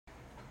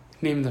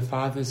Name of the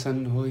Father, Son,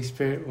 and Holy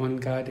Spirit, one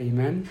God,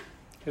 amen.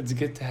 It's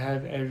good to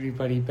have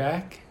everybody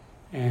back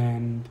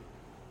and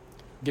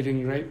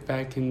getting right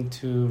back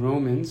into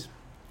Romans.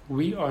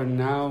 We are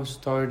now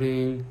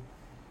starting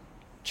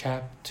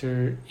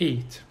chapter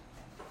 8,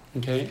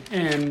 okay?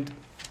 And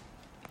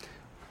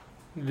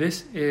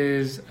this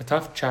is a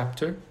tough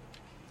chapter.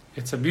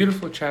 It's a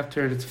beautiful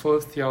chapter and it's full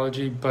of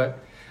theology, but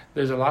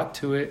there's a lot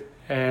to it.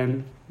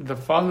 And the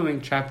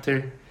following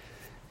chapter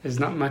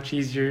is not much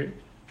easier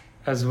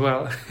as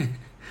well.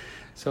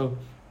 So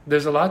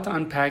there's a lot to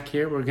unpack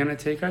here. We're going to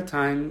take our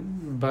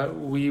time, but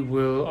we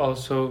will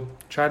also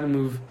try to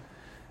move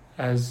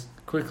as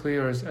quickly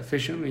or as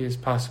efficiently as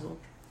possible.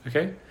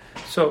 Okay?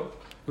 So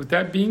with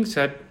that being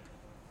said,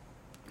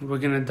 we're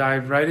going to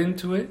dive right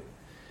into it.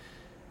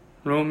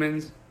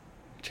 Romans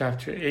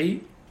chapter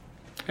 8.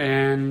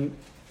 And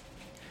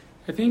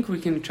I think we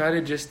can try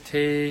to just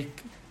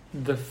take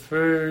the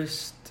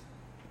first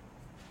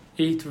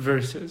 8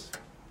 verses.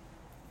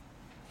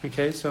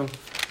 Okay, so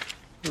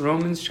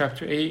Romans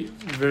chapter 8,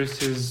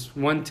 verses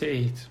 1 to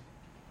 8.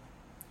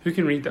 Who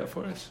can read that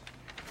for us?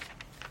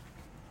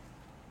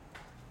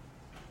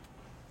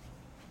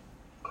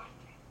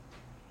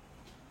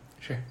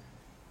 Sure.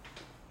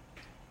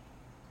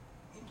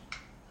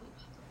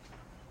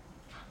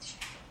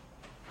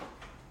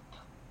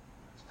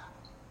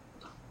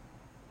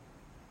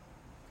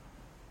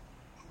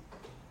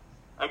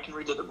 I can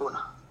read it,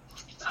 Abuna.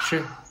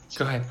 Sure,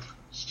 go ahead.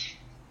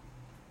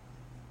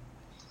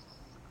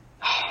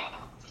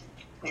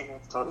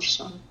 Father,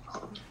 Son.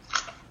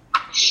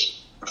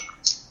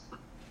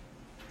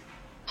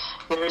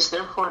 There is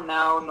therefore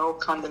now no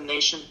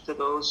condemnation to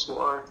those who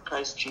are in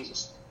Christ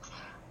Jesus,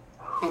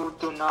 who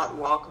do not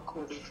walk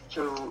according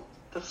to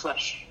the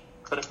flesh,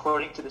 but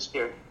according to the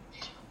Spirit.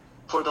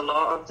 For the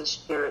law of the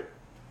Spirit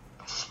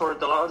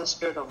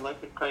of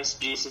life in Christ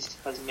Jesus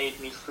has made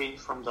me free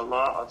from the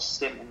law of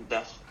sin and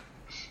death.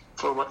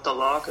 For what the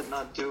law could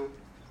not do,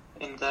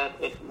 in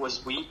that it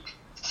was weak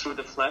through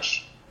the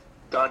flesh,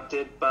 God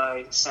did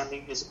by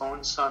sending his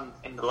own Son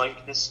in the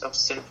likeness of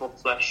sinful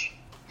flesh.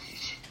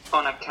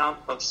 On account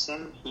of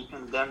sin, he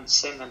condemned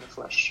sin in the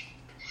flesh,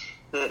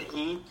 that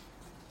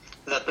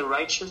the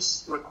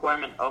righteous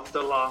requirement of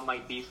the law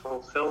might be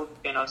fulfilled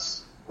in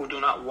us who do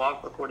not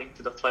walk according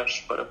to the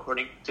flesh, but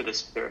according to the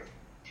Spirit.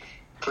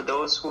 For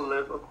those who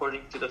live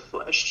according to the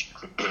flesh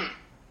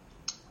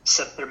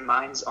set their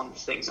minds on the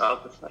things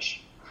of the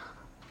flesh,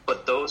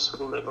 but those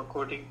who live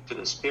according to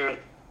the Spirit,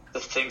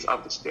 the things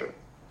of the Spirit.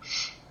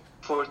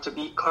 For to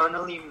be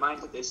carnally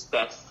minded is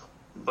death,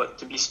 but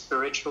to be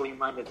spiritually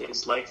minded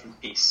is life and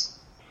peace.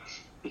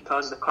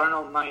 Because the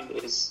carnal mind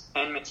is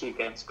enmity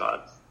against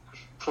God,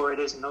 for it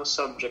is no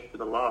subject to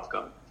the law of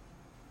God,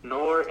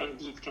 nor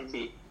indeed can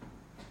be.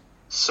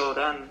 So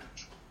then,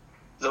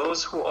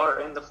 those who are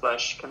in the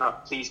flesh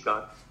cannot please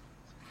God.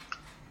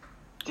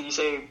 Did you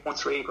say 1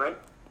 through 8, right?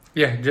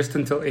 Yeah, just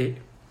until 8.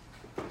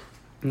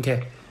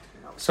 Okay,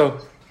 so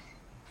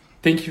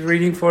thank you for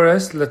reading for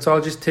us. Let's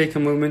all just take a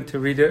moment to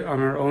read it on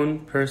our own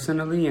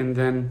personally, and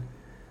then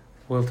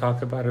we'll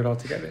talk about it all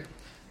together.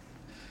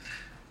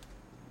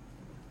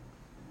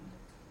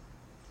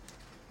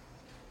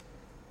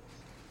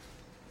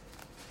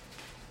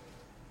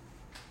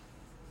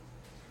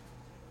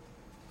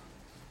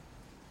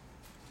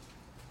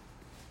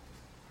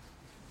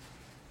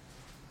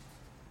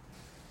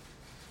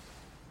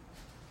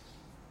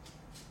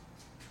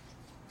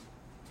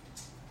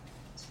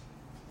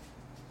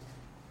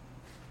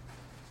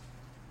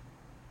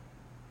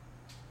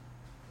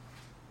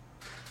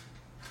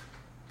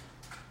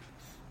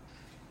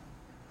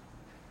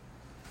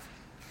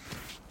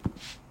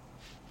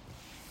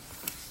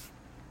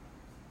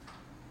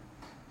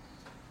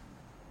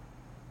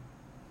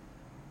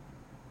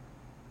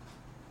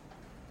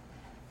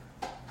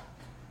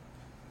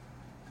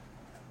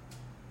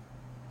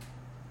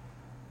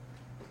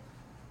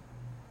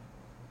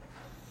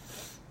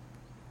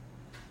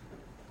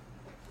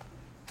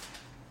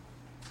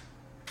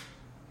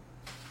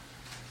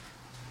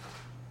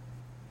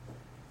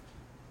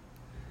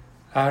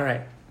 All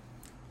right.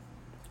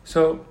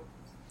 So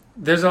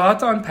there's a lot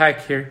to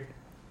unpack here.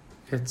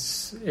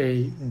 It's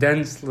a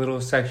dense little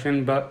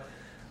section, but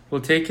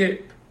we'll take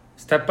it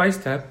step by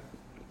step.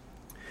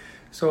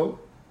 So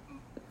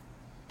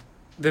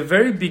the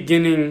very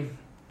beginning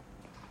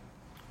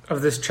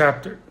of this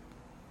chapter,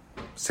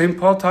 St.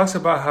 Paul talks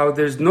about how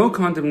there's no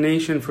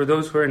condemnation for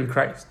those who are in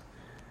Christ.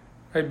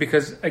 Right?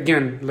 Because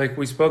again, like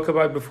we spoke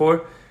about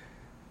before,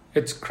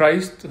 it's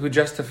Christ who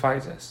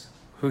justifies us,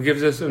 who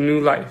gives us a new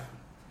life.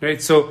 Right?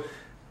 So,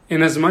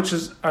 in as much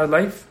as our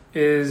life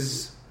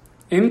is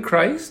in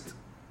Christ,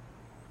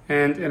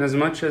 and in as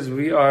much as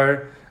we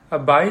are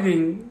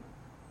abiding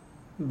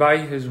by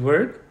His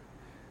Word,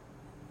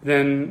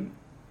 then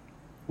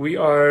we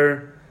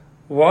are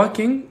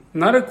walking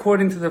not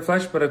according to the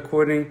flesh, but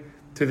according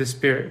to the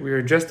Spirit. We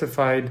are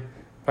justified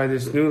by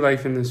this new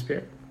life in the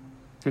Spirit.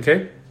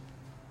 Okay?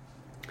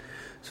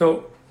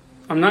 So,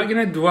 I'm not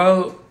going to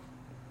dwell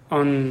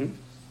on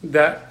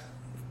that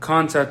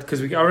concept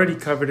because we already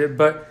covered it,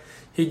 but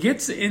he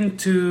gets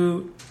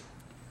into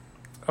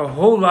a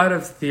whole lot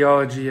of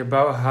theology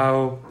about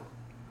how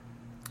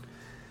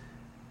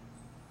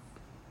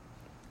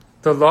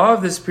the law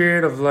of the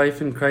Spirit of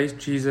life in Christ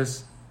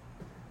Jesus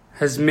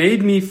has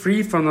made me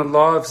free from the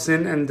law of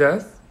sin and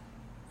death.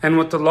 And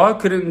what the law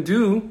couldn't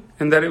do,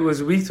 and that it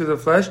was weak through the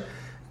flesh,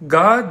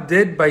 God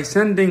did by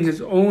sending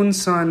His own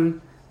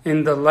Son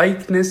in the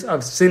likeness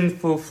of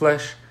sinful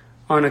flesh.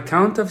 On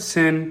account of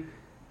sin,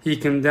 He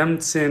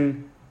condemned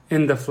sin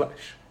in the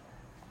flesh.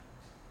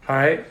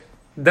 Alright?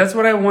 That's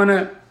what I want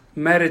to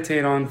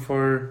meditate on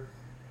for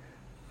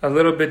a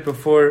little bit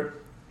before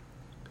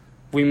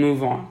we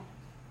move on.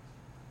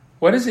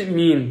 What does it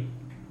mean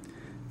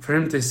for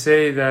Him to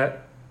say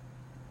that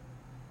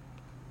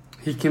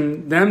He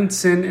condemned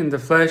sin in the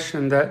flesh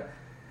and that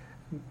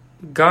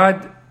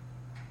God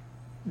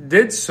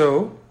did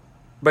so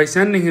by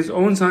sending His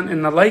own Son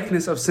in the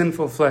likeness of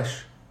sinful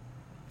flesh?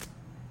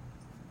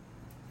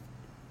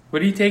 What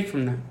do you take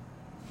from that?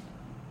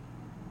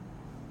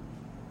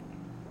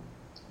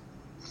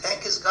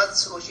 Thank is God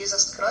through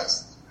Jesus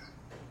Christ.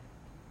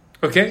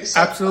 Okay,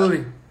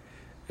 absolutely.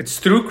 It's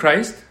through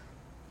Christ,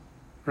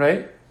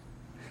 right?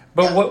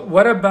 But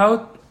what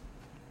about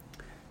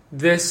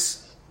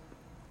this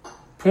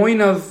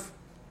point of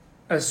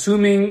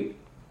assuming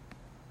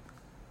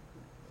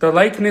the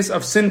likeness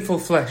of sinful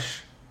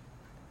flesh?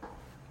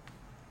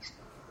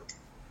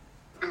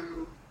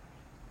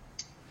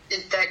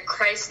 That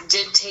Christ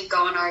did take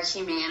on our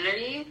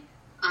humanity.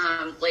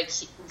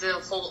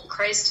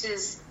 Christ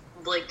is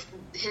like,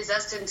 His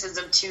essence is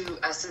of two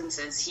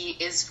essences. He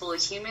is fully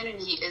human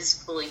and He is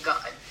fully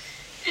God.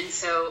 And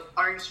so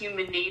our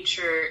human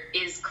nature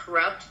is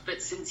corrupt,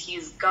 but since He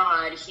is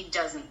God, He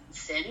doesn't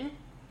sin.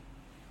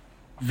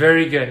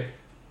 Very good.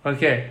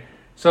 Okay,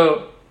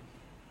 so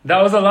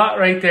that was a lot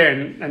right there,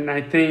 and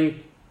I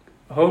think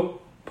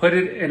Hope put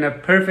it in a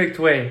perfect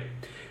way.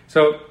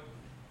 So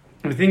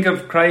we think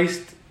of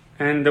Christ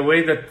and the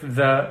way that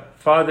the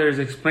Fathers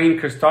explain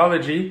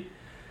Christology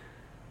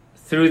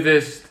through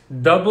this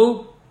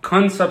double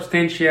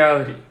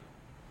consubstantiality,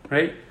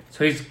 right?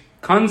 So He's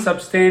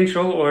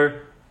consubstantial,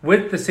 or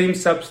with the same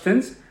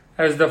substance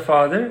as the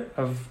Father,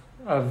 of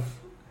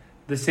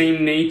the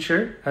same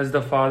nature as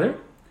the Father,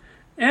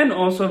 and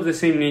also of the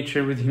same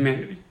nature with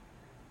humanity.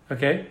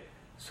 Okay?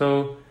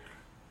 So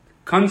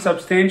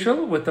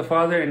consubstantial with the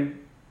Father and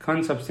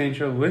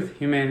consubstantial with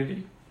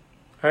humanity.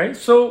 Alright?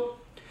 So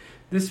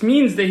this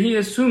means that He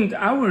assumed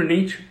our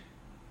nature.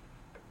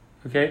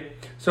 Okay?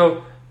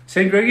 So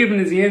St. Gregory of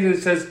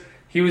Nazianzen says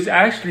He was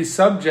actually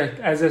subject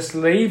as a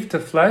slave to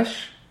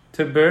flesh,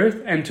 to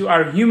birth, and to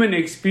our human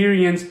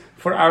experience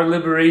for our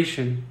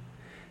liberation.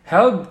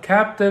 Held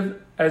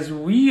captive as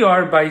we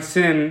are by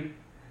sin,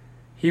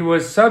 He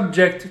was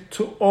subject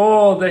to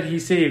all that He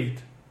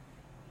saved.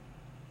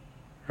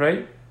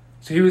 Right?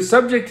 So He was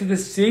subject to the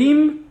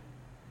same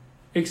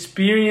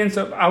experience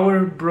of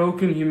our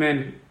broken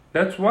humanity.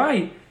 That's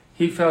why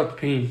He felt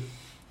pain.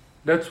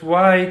 That's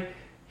why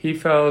He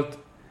felt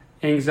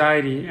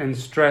anxiety and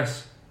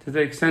stress, to the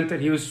extent that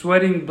He was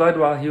sweating blood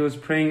while He was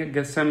praying at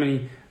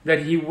Gethsemane,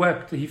 that He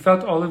wept. He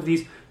felt all of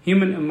these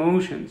human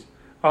emotions,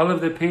 all of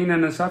the pain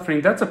and the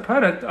suffering. That's a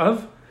product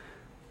of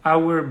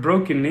our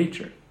broken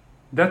nature.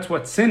 That's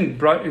what sin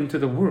brought into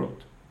the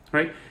world,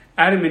 right?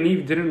 Adam and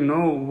Eve didn't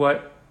know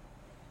what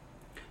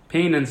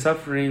pain and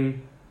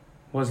suffering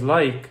was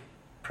like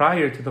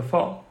prior to the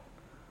fall,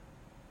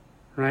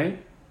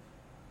 right?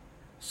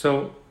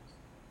 So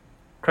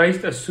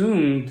Christ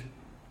assumed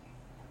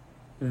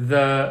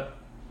the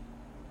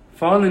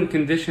fallen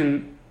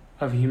condition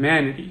of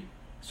humanity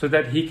so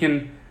that He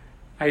can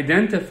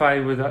identify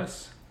with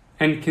us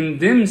and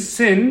condemn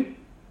sin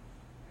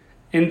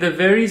in the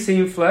very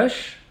same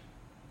flesh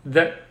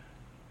that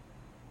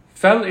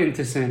fell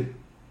into sin.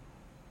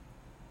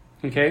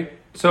 Okay?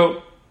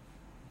 So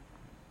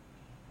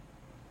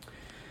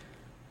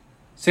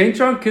St.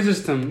 John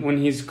Chrysostom, when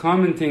he's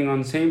commenting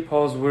on St.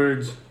 Paul's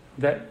words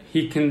that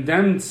he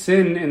condemned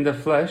sin in the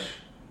flesh,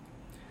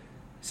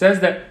 says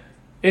that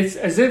it's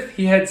as if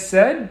he had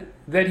said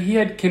that he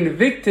had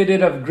convicted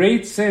it of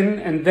great sin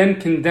and then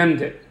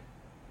condemned it.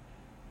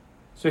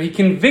 So he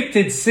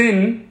convicted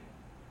sin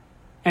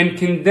and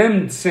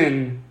condemned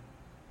sin.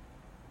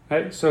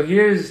 Right? So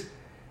here's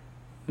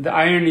the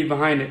irony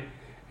behind it.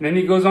 And then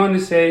he goes on to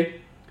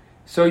say,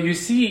 so you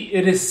see,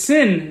 it is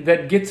sin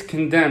that gets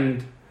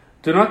condemned.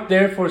 Do not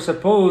therefore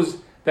suppose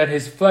that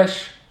His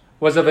flesh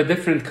was of a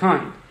different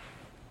kind.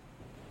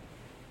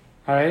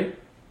 Alright?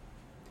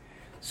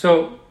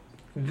 So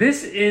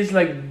this is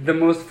like the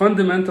most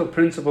fundamental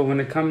principle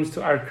when it comes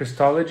to our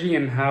Christology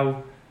and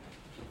how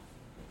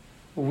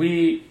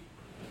we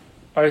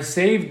are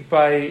saved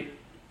by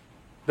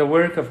the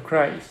work of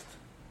Christ,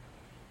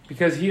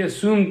 because He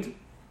assumed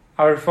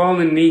our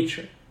fallen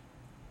nature.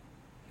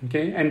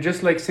 Okay? And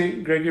just like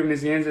St. Gregory of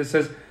Nazianzen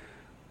says,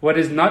 what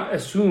is not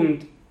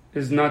assumed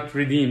is not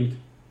redeemed.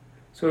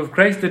 So if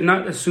Christ did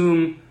not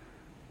assume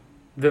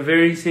the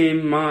very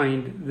same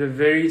mind, the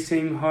very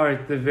same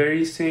heart, the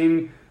very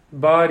same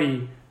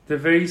body, the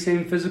very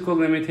same physical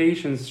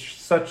limitations,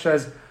 such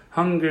as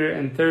hunger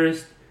and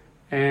thirst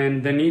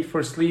and the need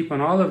for sleep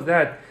and all of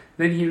that,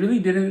 then he really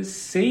didn't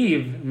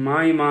save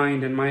my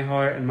mind and my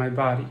heart and my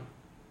body.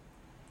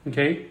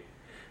 Okay?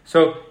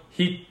 So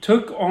he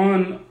took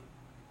on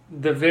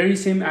the very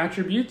same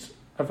attributes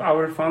of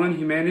our fallen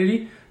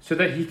humanity so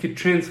that he could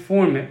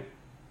transform it.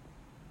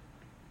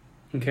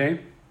 Okay?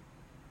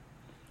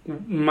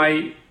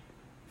 My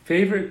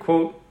favorite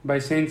quote by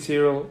Saint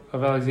Cyril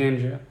of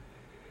Alexandria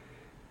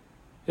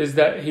is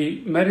that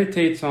he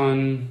meditates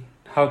on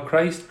how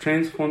Christ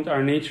transformed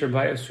our nature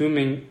by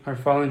assuming our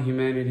fallen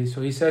humanity.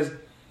 So he says,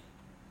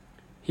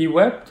 "He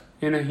wept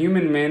in a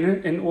human manner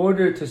in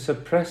order to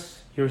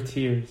suppress your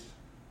tears.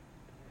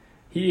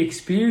 He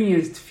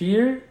experienced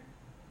fear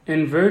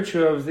in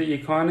virtue of the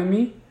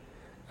economy,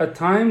 at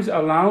times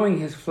allowing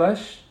his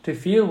flesh to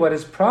feel what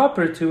is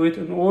proper to it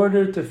in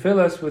order to fill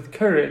us with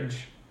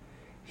courage.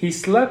 He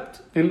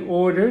slept in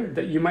order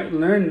that you might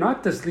learn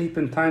not to sleep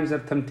in times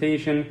of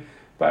temptation,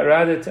 but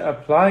rather to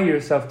apply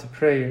yourself to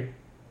prayer.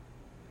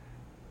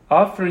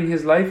 Offering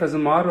his life as a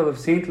model of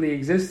saintly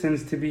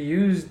existence to be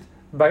used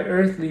by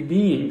earthly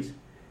beings,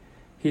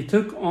 he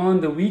took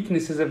on the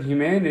weaknesses of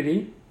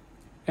humanity.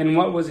 And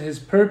what was his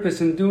purpose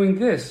in doing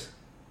this?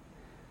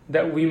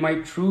 That we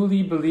might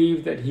truly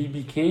believe that he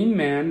became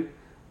man,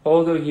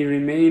 although he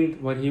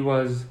remained what he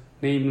was,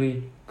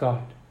 namely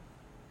God."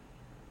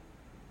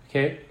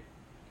 Okay?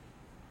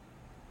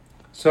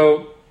 So,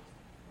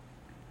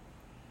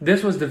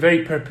 this was the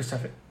very purpose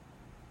of it.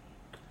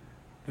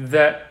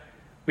 That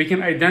we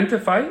can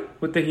identify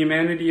with the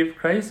humanity of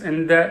Christ,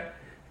 and that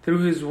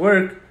through his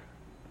work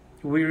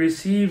we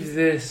receive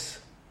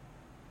this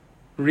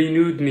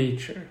renewed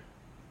nature,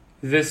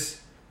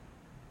 this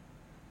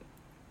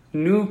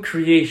new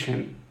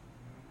creation,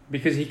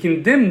 because he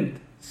condemned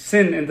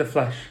sin in the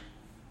flesh.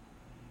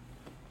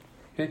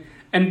 Okay?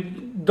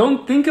 And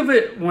don't think of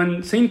it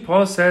when St.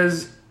 Paul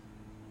says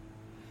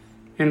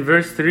in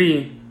verse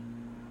 3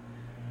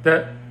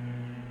 that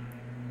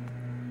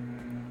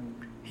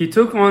he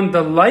took on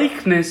the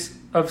likeness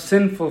of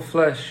sinful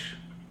flesh,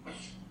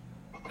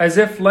 as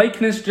if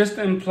likeness just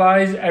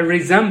implies a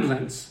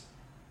resemblance.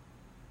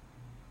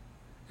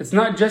 It's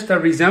not just a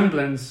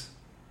resemblance.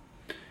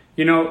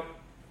 You know,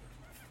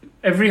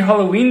 every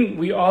Halloween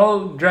we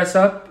all dress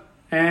up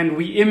and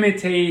we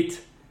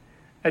imitate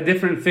a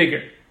different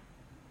figure,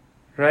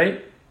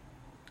 right?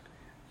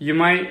 You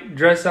might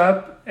dress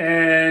up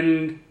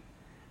and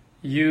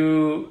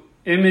you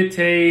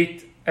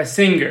imitate a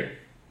singer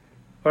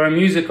or a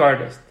music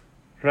artist,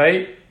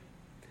 right?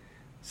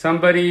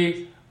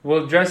 Somebody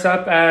will dress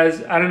up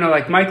as, I don't know,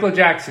 like Michael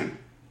Jackson,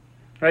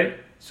 right?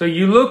 So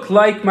you look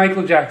like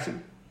Michael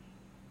Jackson,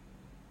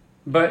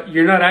 but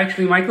you're not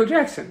actually Michael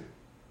Jackson,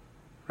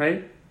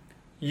 right?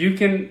 You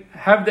can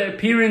have the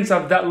appearance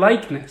of that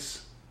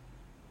likeness,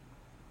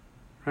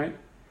 right?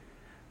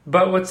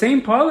 But what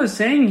St. Paul is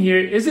saying here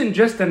isn't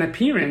just an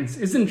appearance,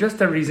 isn't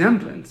just a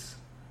resemblance.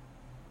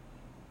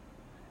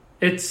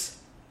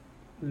 It's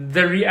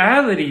the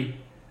reality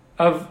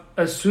of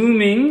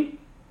assuming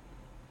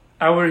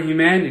our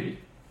humanity.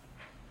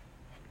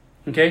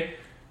 Okay?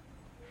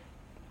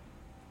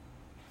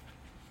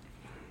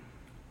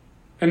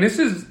 And this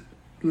is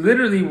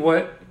literally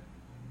what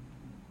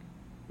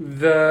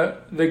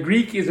the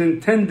Greek is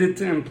intended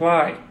to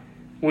imply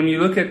when you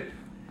look at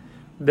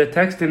the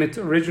text in its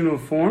original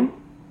form.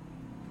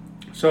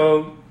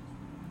 So,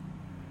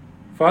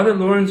 Father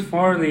Lawrence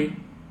Farley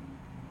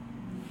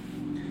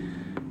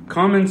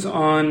comments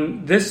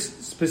on this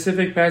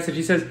specific passage.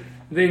 He says,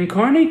 "The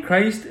incarnate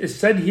Christ is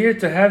said here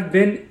to have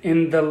been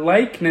in the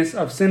likeness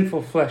of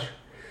sinful flesh.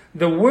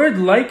 The word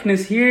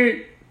likeness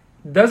here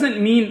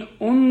doesn't mean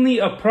only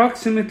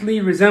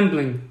approximately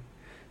resembling,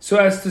 so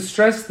as to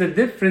stress the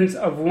difference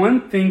of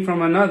one thing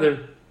from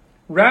another.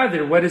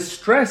 Rather, what is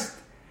stressed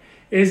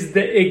is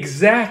the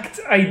exact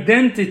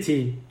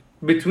identity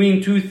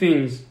between two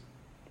things."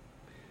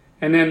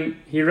 And then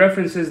he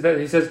references that,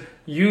 he says,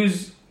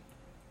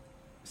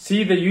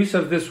 see the use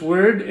of this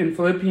word in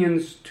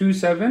Philippians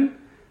 2:7,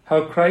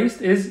 how Christ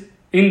is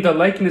in the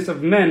likeness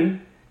of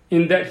men,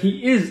 in that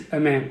he is a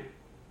man.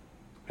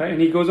 Right?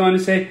 And he goes on to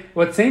say,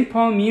 what St.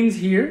 Paul means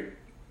here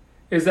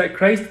is that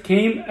Christ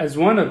came as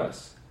one of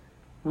us.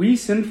 We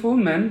sinful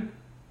men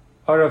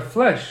are of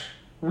flesh,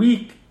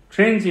 weak,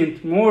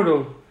 transient,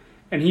 mortal,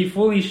 and he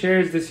fully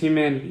shares this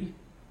humanity.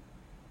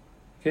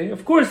 Okay?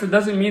 Of course, it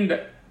doesn't mean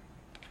that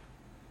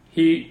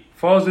he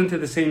falls into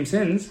the same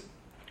sins,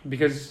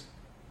 because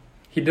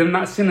he did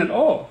not sin at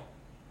all,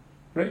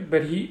 right?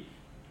 But he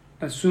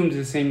assumes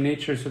the same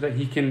nature so that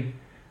he can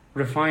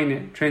refine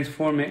it,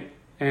 transform it,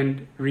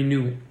 and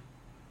renew it.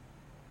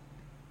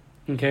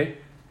 Okay?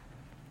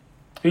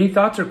 Any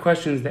thoughts or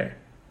questions there?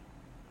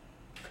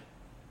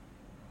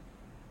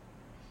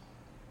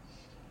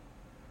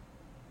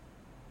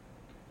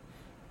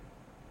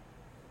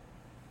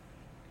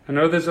 I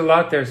know there's a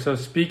lot there, so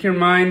speak your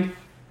mind.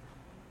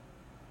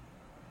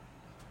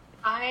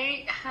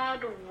 I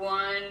had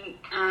one,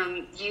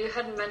 you you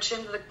had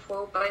mentioned the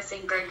quote by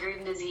St. Gregory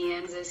of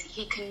Nazianzus,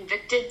 he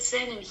convicted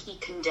sin and he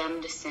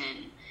condemned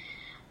sin.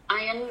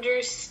 I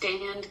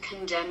understand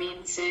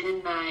condemning sin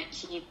in that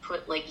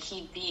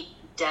he beat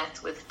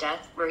death with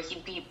death, where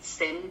he beat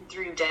sin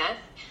through death.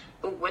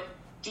 But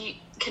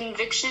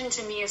conviction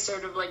to me is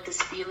sort of like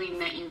this feeling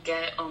that you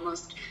get,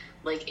 almost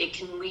like it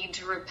can lead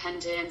to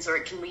repentance or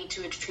it can lead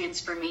to a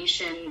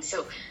transformation.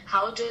 So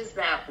how does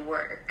that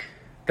work?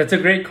 That's a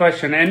great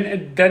question.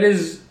 And that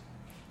is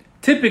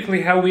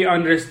typically how we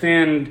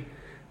understand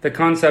the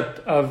concept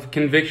of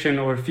conviction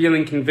or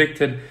feeling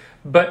convicted.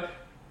 But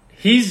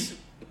he's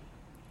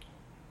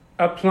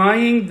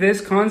applying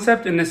this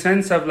concept in the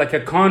sense of like a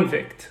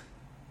convict,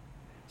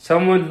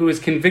 someone who is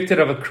convicted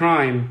of a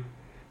crime,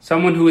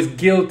 someone who is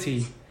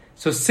guilty.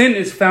 So sin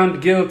is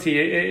found guilty.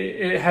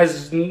 It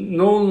has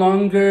no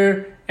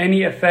longer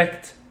any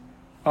effect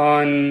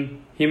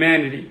on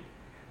humanity.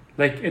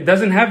 Like, it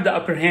doesn't have the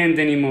upper hand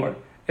anymore.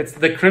 It's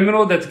the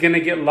criminal that's going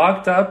to get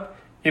locked up,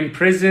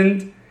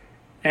 imprisoned,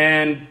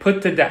 and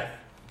put to death.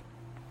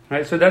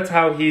 Right? So that's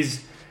how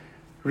he's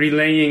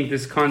relaying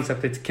this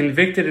concept. It's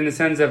convicted in the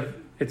sense of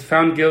it's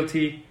found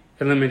guilty,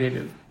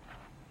 eliminated.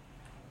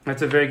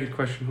 That's a very good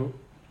question, Hope.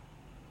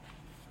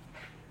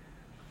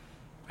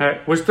 All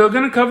right, we're still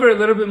going to cover a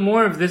little bit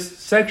more of this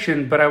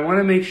section, but I want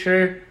to make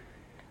sure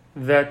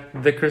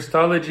that the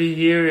Christology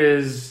here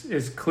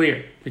is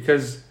clear,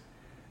 because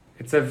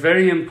it's a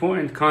very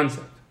important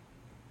concept.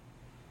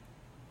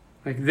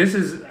 Like, this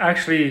is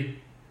actually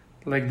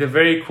like the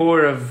very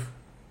core of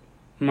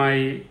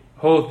my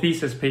whole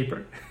thesis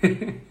paper.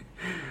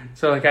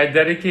 So like, I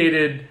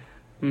dedicated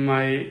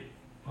my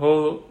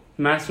whole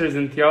master's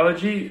in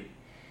theology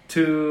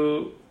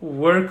to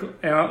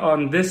work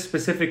on this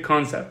specific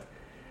concept.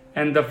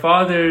 And the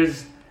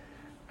fathers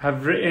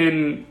have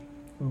written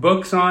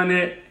books on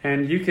it,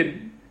 and you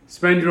could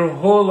spend your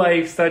whole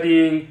life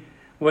studying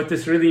what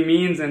this really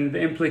means and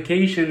the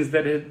implications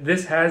that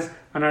this has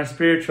on our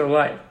spiritual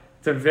life.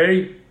 It's a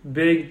very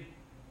big,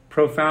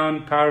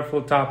 profound,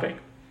 powerful topic.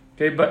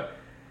 Okay, but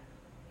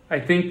I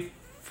think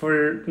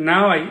for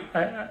now,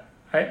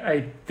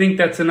 I think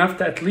that's enough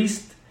to at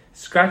least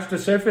scratch the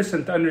surface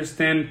and to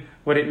understand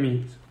what it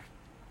means.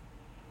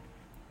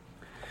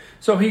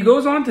 So he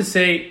goes on to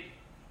say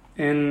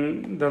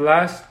in the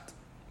last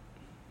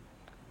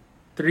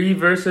 3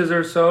 verses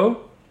or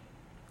so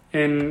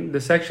in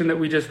the section that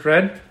we just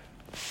read,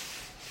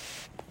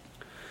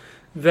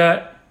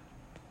 that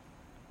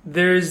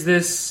there's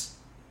this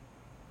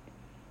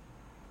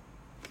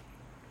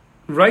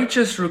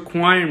righteous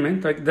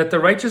requirement, like that the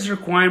righteous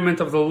requirement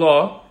of the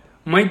law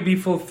might be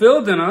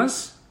fulfilled in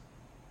us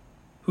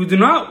who do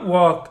not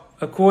walk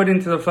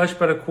according to the flesh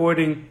but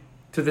according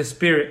to the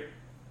Spirit.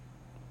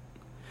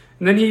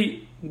 And then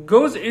he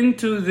goes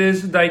into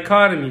this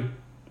dichotomy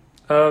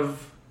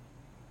of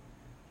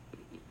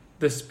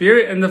the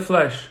Spirit and the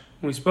flesh.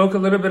 We spoke a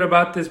little bit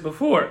about this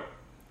before,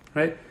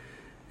 right?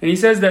 And he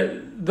says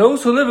that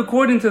those who live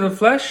according to the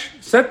flesh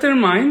set their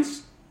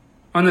minds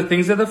on the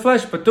things of the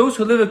flesh, but those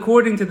who live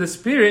according to the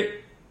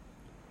Spirit,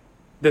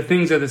 the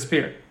things of the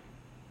Spirit.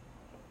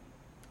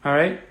 All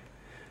right?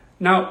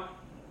 Now,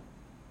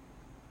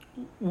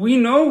 we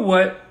know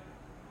what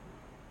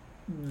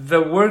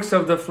the works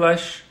of the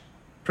flesh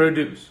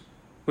produce,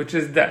 which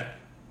is death.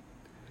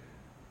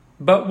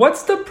 But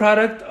what's the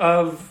product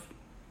of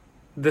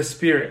the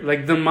Spirit,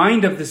 like the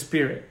mind of the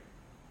Spirit?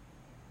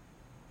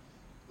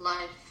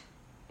 Life.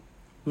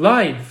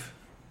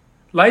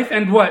 Life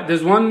and what?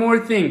 There's one more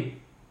thing.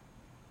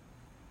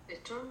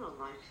 Eternal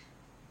life.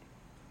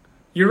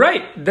 You're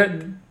right.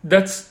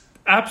 That's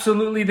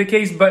absolutely the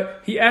case.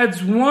 But he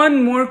adds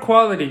one more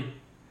quality.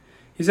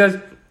 He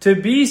says, to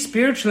be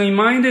spiritually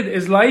minded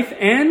is life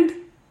and...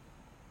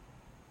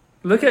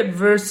 Look at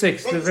verse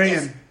 6, the very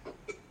end.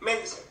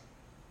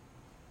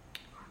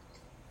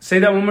 Say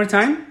that one more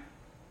time.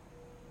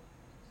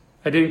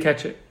 I didn't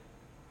catch it.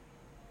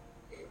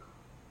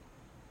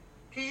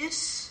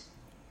 Peace.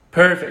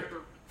 Perfect.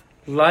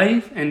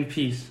 Life and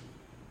peace.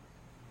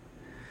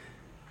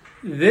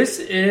 This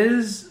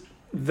is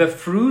the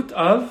fruit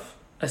of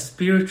a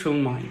spiritual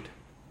mind.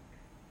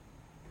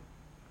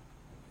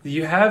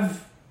 You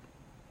have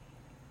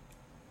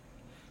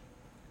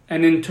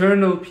an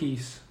internal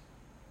peace.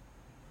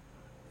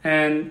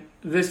 And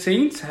the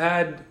saints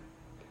had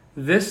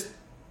this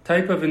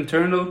type of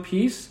internal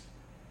peace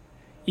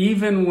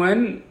even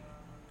when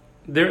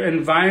their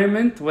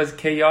environment was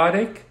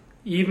chaotic,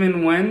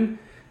 even when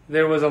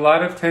there was a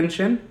lot of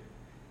tension,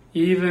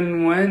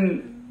 even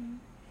when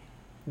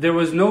there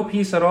was no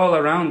peace at all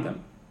around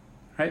them,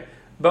 right?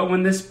 But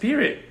when the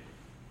Spirit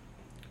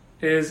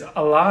is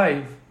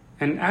alive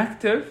and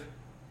active,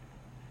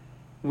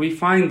 we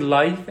find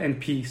life and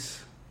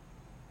peace,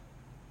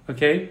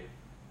 okay?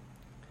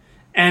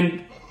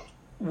 And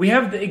we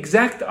have the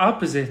exact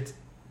opposite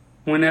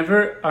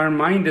whenever our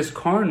mind is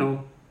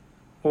carnal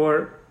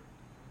or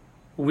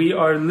we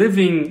are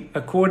living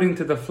according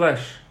to the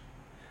flesh.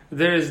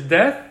 There is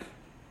death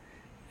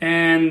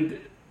and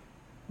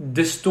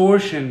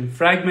distortion,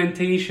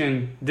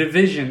 fragmentation,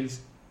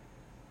 divisions.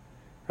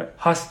 Right?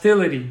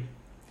 Hostility.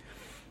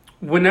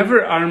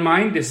 Whenever our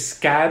mind is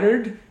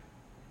scattered,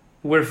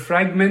 we're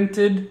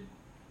fragmented,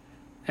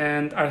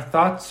 and our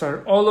thoughts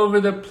are all over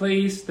the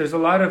place, there's a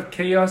lot of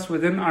chaos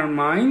within our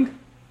mind,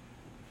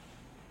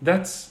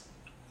 that's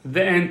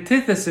the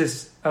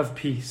antithesis of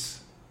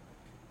peace.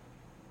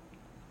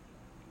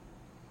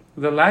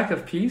 The lack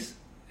of peace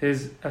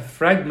is a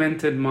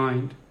fragmented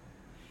mind,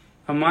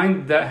 a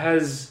mind that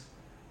has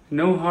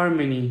no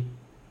harmony,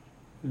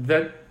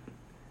 that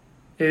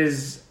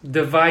is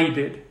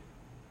divided,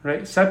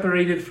 right?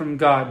 Separated from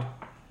God.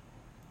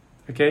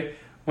 Okay?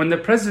 When the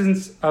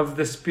presence of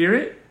the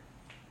Spirit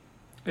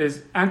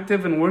is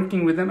active and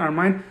working within our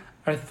mind,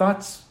 our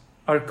thoughts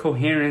are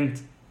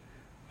coherent,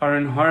 are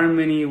in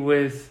harmony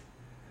with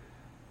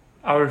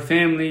our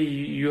family.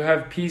 You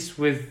have peace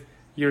with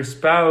your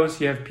spouse,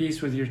 you have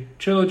peace with your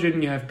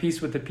children, you have peace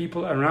with the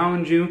people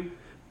around you.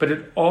 But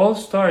it all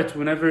starts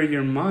whenever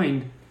your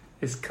mind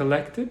is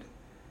collected,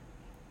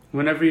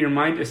 whenever your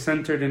mind is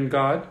centered in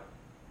God.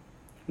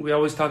 We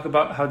always talk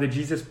about how the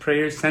Jesus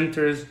prayer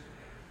centers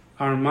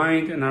our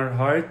mind and our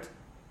heart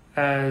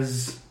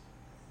as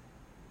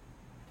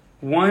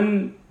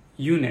one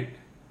unit,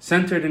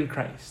 centered in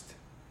Christ.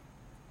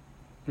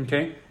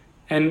 Okay?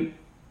 And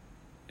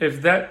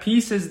if that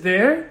peace is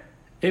there,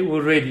 it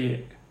will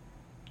radiate.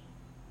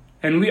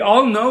 And we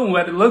all know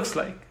what it looks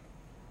like.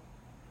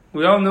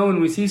 We all know when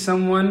we see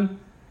someone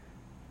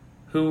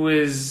who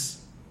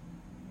is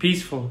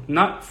peaceful,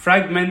 not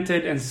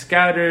fragmented and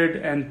scattered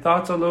and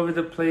thoughts all over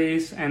the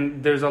place,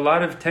 and there's a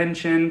lot of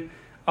tension,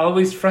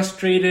 always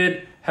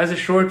frustrated, has a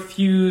short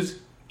fuse,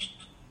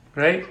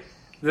 right?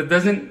 That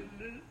doesn't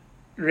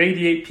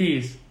radiate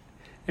peace.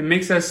 It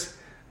makes us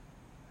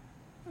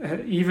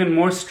even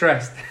more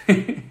stressed.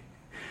 But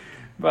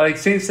like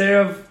Saint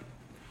Seraph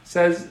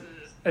says,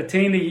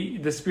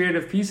 attain the spirit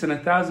of peace and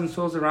 1,000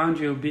 souls around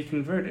you will be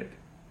converted.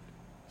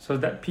 So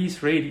that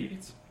peace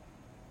radiates.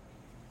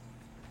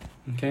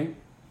 Okay?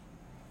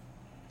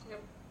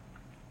 Yep.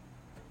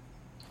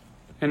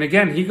 And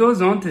again, he goes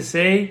on to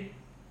say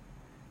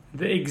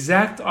the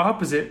exact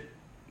opposite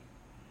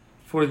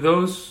for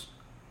those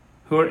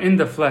who are in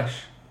the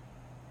flesh.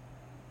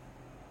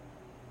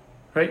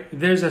 Right?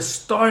 There's a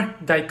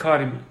stark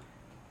dichotomy.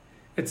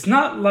 It's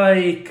not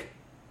like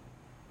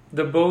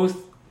the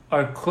both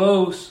are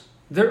close.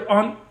 They're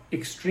on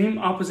extreme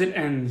opposite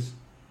ends.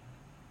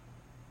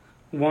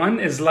 One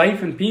is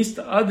life and peace.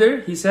 The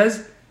other, he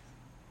says,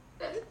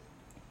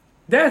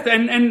 death.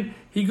 And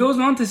he goes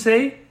on to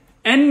say,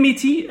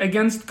 enmity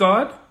against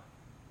God.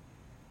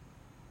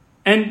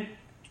 And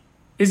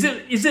is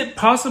it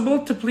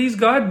possible to please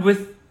God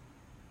with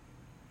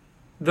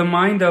the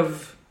mind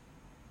of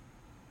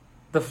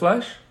the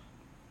flesh?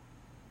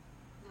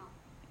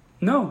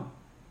 No.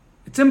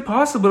 It's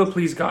impossible to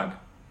please God.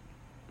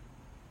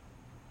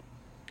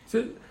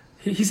 So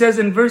he says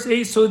in verse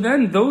 8, so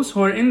then those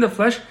who are in the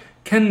flesh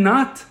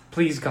cannot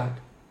please God.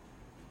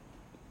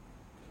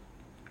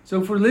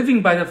 So if we're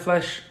living by the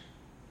flesh,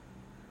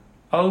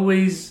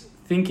 always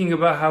thinking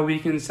about how we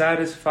can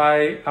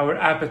satisfy our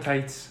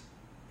appetites,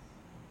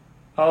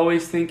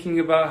 always thinking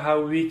about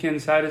how we can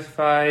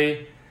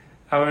satisfy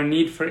our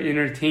need for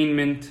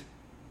entertainment,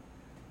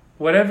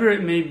 whatever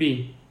it may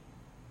be,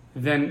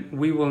 then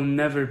we will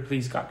never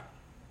please God.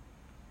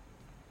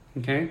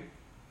 Okay?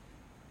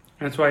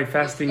 That's why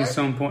fasting is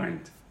so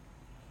important.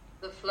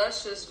 The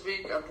flesh is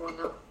weak,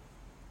 Abuna.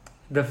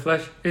 The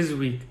flesh is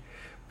weak.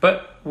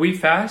 But we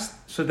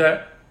fast so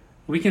that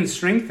we can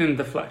strengthen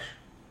the flesh.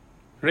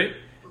 Right?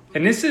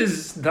 And this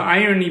is the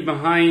irony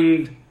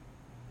behind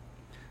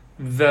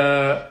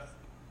the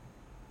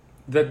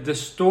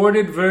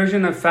distorted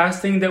version of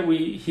fasting that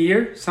we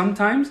hear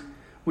sometimes.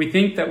 We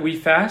think that we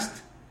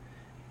fast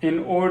in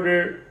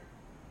order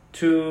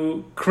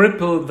to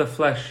cripple the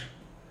flesh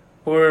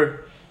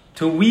or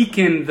to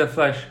weaken the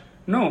flesh.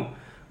 No.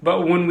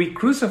 But when we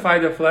crucify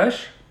the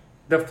flesh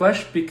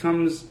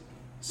becomes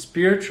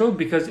spiritual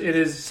because it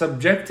is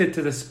subjected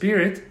to the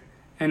Spirit,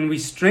 and we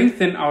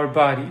strengthen our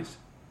bodies.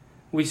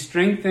 We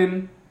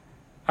strengthen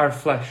our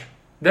flesh.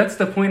 That's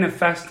the point of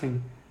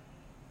fasting.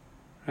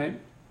 Right?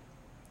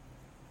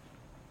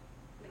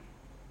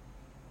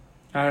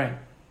 Alright.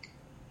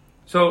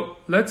 So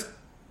let's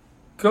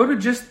go to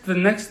just the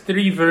next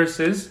 3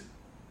 verses.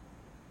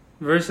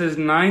 Verses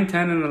 9,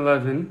 10, and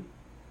 11.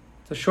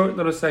 It's a short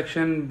little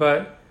section,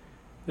 but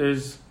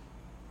there's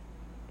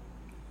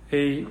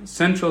a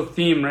central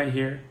theme right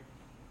here.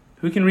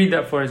 Who can read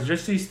that for us?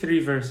 Just these 3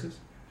 verses.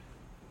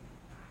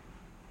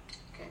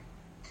 Okay.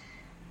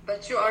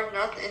 But you are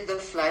not in the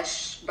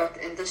flesh, but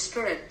in the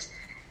Spirit.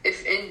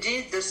 If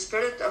indeed the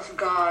Spirit of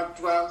God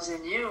dwells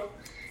in you.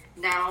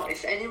 Now,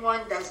 if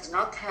anyone does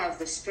not have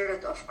the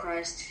Spirit of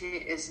Christ, he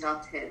is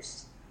not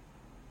his.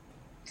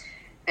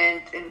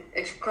 And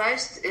if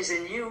Christ is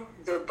in you,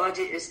 the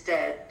body is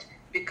dead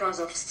because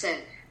of sin,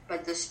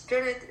 but the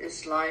Spirit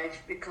is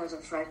life because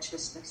of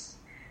righteousness.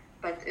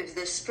 But if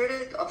the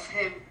Spirit of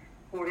him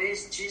who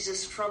raised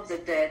Jesus from the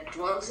dead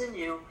dwells in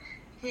you,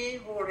 he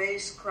who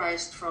raised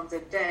Christ from the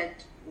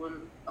dead will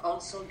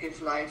also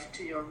give life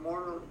to your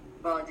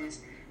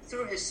bodies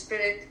through His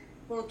Spirit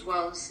who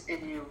dwells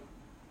in you.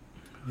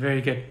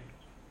 Very good.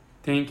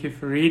 Thank you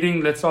for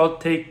reading. Let's all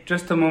take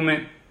just a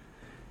moment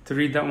to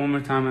read that one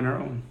more time on our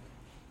own.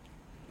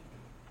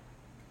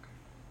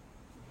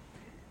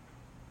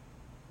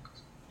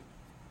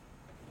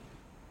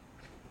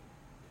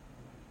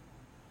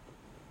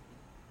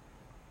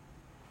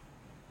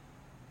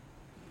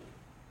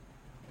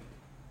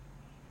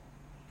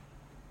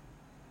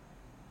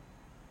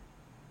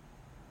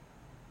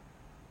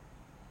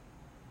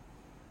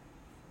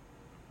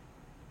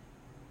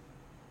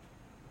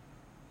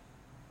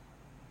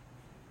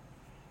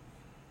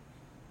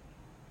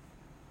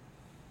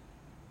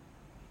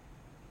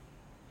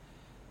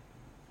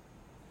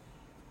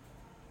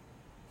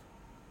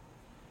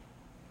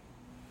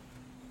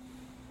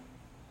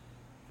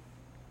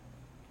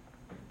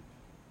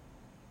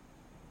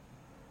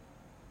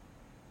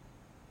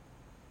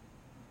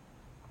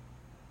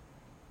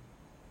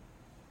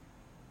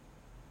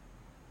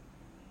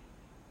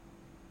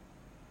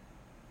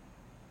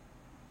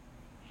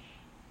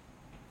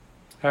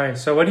 All right,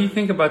 so what do you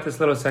think about this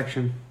little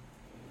section?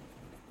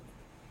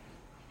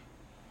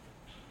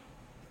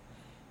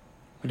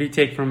 What do you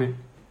take from it?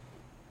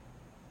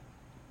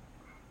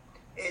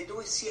 Do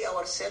we see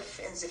ourselves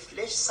in the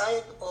flesh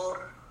side,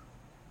 or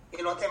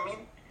you know what I mean,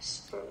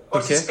 or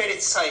Okay. the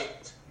spirit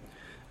side?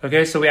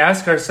 Okay, so we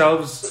ask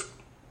ourselves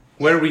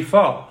where we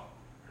fall,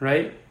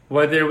 right?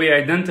 Whether we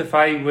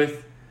identify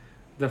with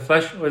the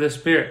flesh or the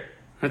spirit.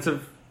 That's a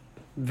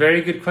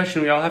very good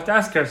question we all have to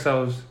ask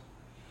ourselves.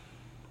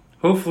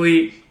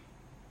 Hopefully,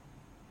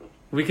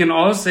 we can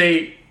all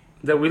say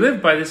that we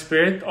live by the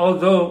Spirit,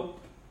 although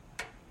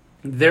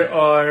there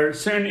are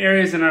certain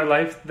areas in our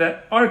life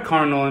that are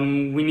carnal,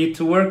 and we need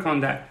to work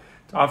on that,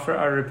 to offer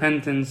our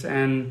repentance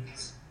and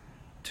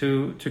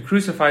to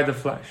crucify the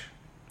flesh,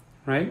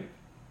 right?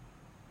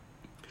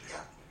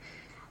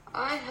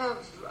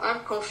 I'm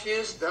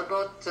confused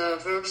about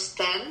verse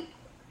 10.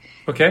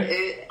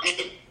 Okay?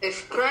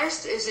 If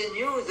Christ is in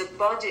you, the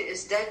body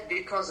is dead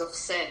because of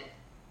sin.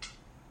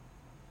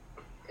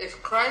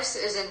 If Christ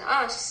is in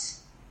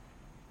us,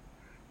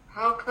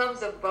 how come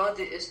the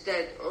body is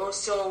dead?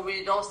 Also,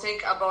 we don't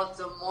think about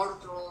the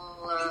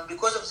mortal...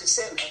 Because of the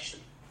sin,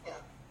 actually. Yeah.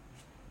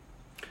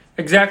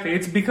 Exactly.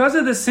 It's because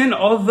of the sin,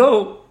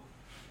 although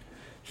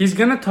he's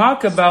going to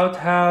talk about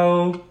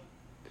how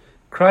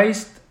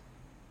Christ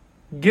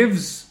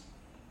gives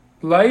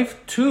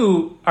life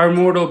to our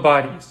mortal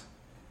bodies.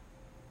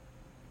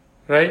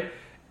 Right?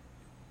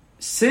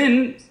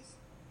 Sin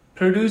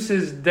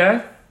produces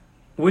death,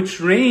 which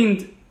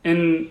reigned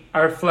in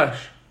our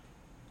flesh.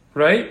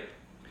 Right?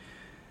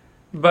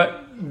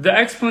 But the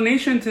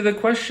explanation to the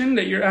question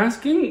that you're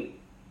asking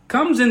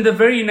comes in the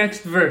very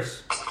next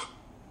verse.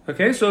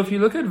 Okay, so if you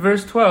look at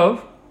verse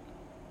 12,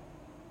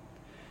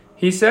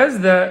 he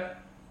says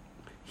that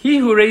he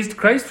who raised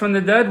Christ from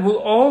the dead will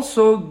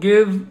also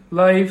give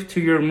life to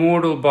your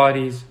mortal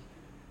bodies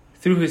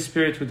through his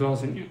Spirit who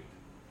dwells in you.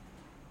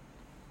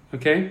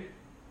 Okay?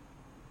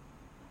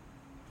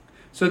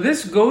 So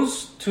this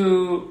goes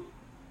to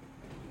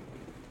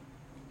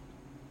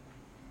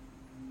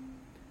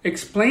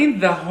explain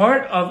the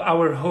heart of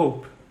our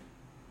hope.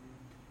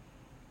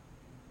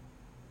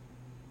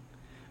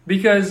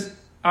 Because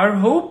our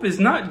hope is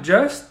not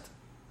just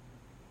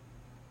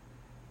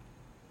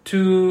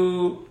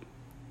to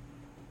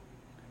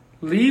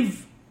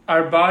leave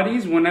our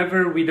bodies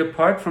whenever we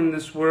depart from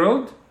this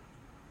world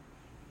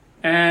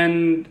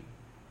and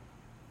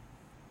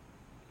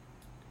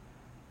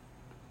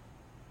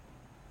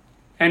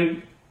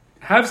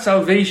have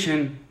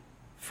salvation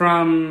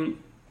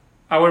from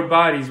our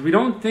bodies. We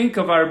don't think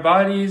of our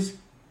bodies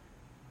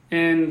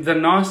in the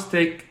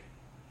Gnostic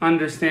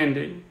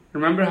understanding.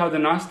 Remember how the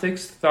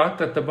Gnostics thought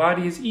that the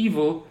body is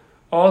evil,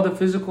 all the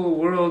physical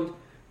world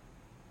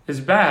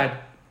is bad.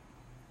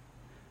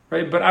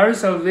 Right? But our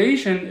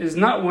salvation is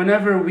not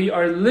whenever we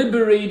are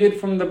liberated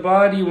from the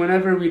body,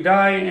 whenever we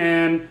die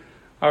and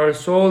our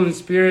soul and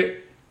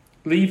spirit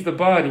leave the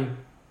body.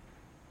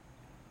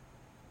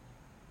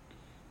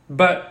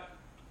 But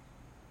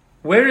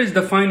where is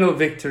the final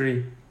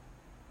victory?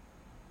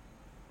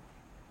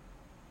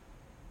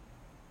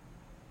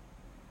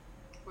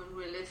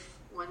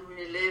 When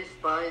we live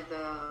by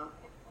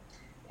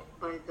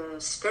the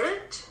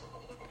Spirit?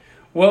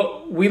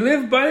 Well, we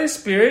live by the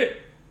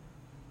Spirit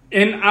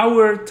in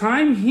our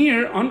time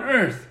here on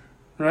earth,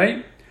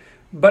 right?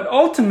 But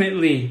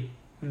ultimately,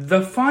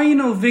 the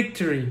final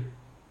victory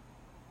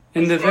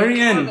in the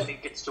very end. I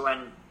think it's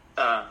when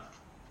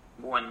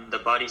the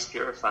body's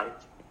purified,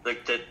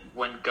 like that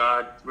when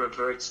God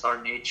reverts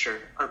our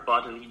nature, our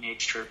bodily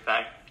nature,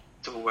 back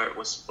to where it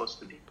was supposed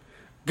to be.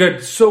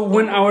 Good. So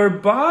when our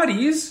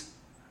bodies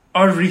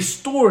are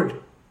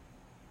restored,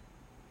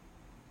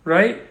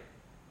 right?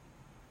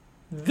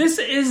 This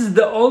is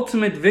the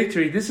ultimate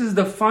victory. This is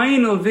the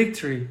final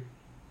victory,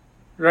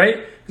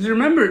 right? Because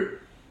remember,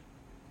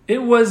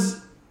 it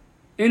was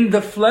in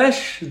the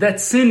flesh that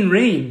sin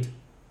reigned,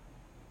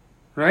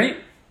 right?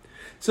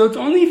 So it's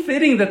only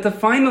fitting that the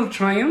final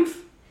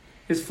triumph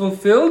is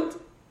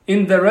fulfilled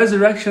in the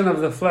resurrection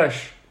of the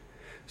flesh.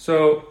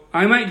 So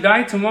I might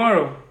die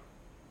tomorrow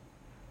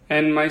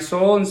and my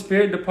soul and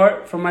spirit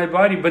depart from my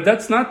body, but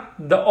that's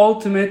not the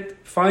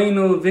ultimate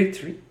final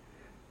victory.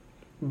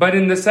 But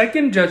in the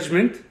second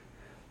judgment,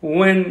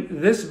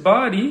 when this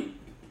body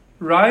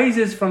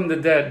rises from the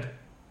dead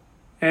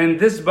and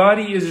this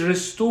body is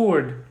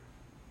restored,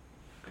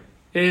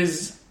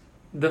 is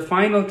the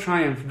final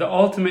triumph, the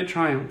ultimate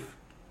triumph.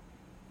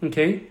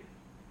 Okay?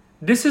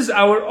 This is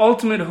our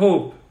ultimate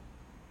hope.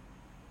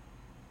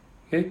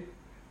 Okay?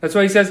 That's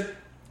why he says,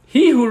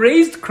 He who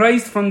raised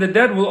Christ from the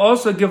dead will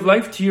also give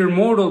life to your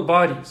mortal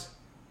bodies.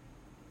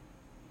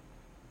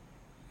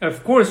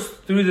 Of course,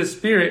 through the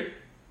Spirit,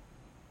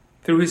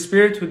 through His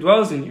Spirit who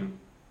dwells in you.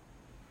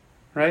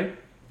 Right?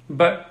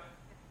 But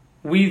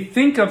we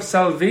think of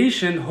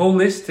salvation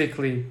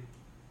holistically.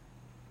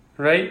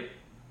 Right?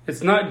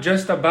 It's not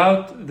just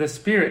about the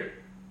Spirit.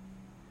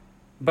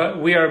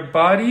 But we are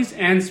bodies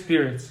and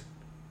spirits.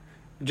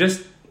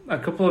 Just a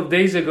couple of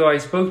days ago, I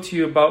spoke to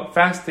you about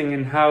fasting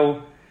and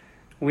how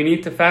we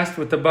need to fast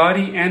with the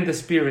body and the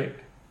spirit.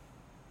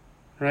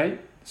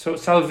 Right? So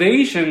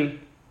salvation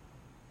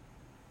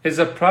is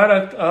a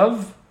product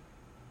of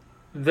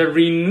the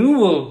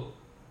renewal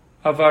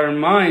of our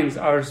minds,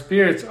 our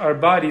spirits, our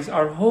bodies,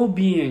 our whole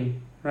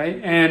being.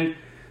 Right? And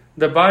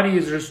the body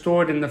is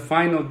restored in the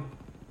final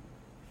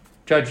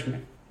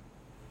judgment.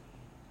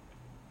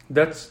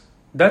 That's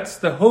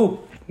the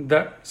hope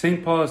that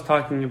St. Paul is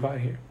talking about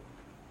here.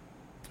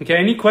 Okay,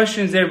 any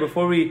questions there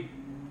before we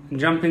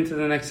jump into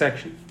the next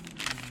section?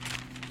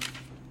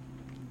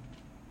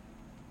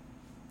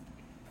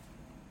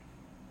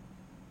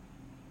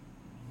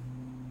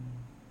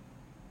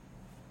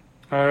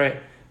 All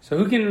right, so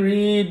who can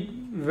read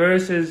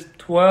verses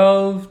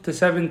 12 to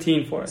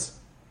 17 for us?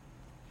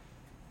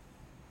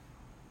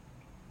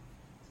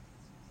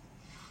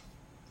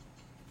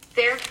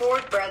 Therefore,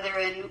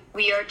 brethren,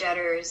 we are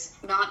debtors,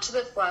 not to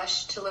the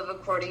flesh, to live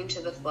according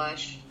to the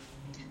flesh.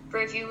 For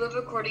if you live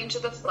according to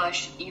the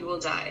flesh, you will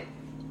die.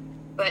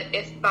 But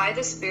if by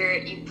the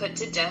Spirit you put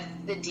to death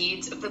the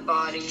deeds of the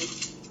body,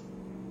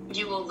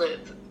 you will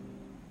live.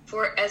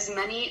 For as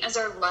many as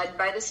are led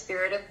by the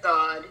Spirit of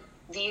God,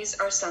 these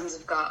are sons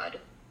of God.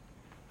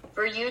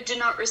 For you did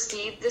not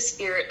receive the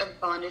spirit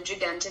of bondage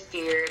again to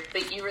fear,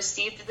 but you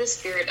received the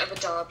Spirit of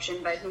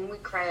adoption, by whom we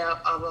cry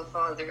out, Abba,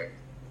 Father.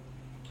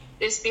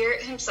 The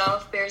Spirit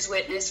Himself bears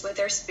witness with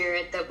our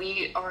spirit that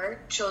we are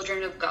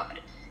children of God.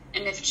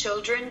 And if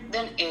children,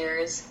 then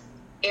heirs,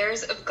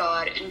 heirs of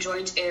God, and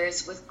joint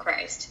heirs with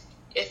Christ,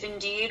 if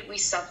indeed we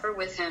suffer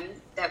with Him,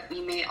 that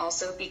we may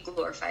also be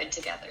glorified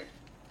together.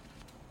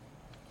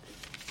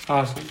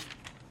 Awesome.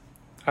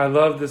 I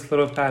love this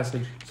little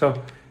passage.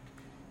 So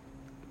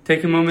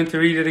take a moment to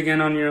read it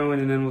again on your own,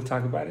 and then we'll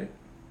talk about it.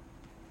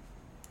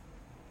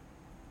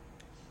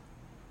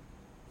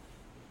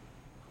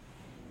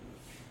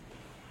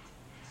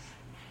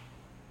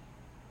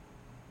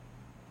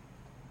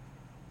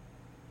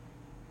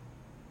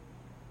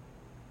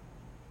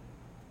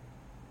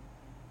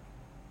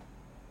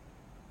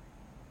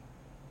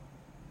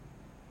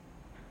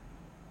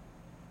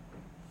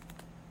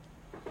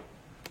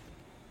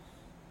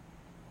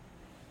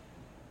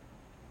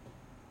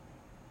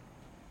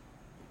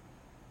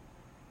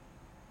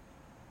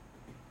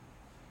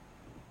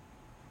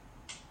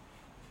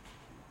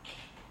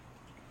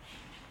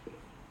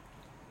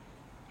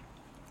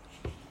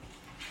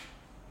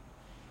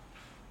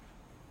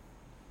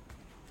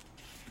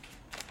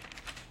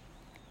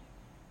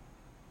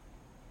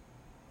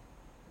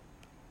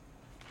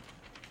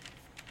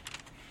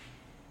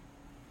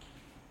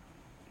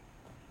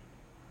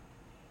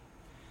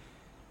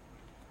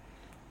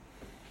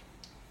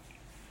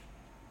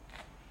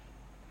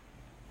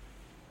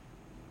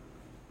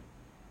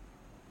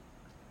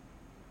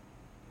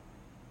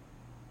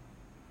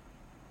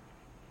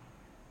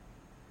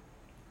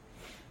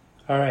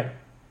 All right.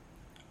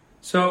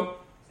 So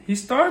he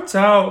starts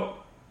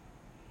out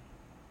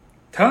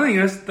telling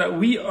us that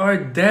we are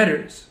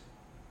debtors.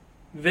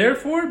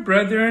 Therefore,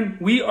 brethren,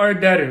 we are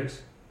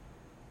debtors.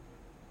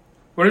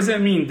 What does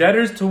that mean?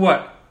 Debtors to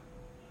what?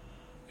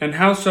 And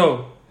how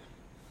so?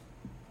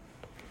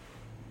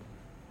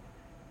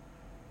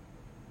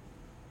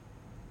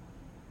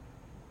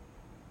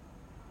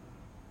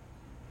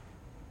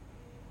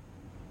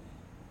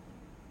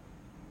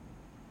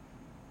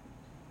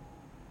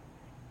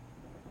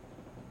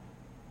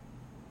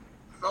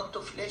 Not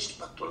to flesh,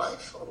 but to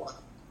life, or what?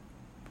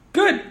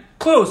 Good.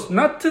 Close.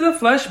 Not to the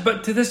flesh,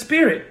 but to the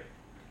spirit.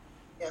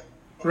 Yeah.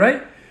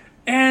 Right?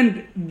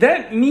 And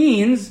that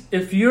means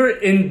if you're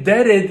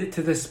indebted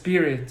to the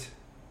Spirit,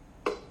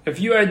 if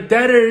you are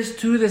debtors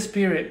to the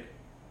Spirit,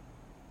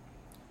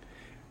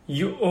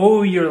 you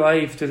owe your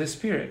life to the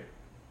Spirit.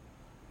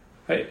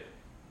 Right?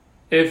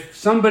 If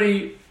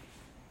somebody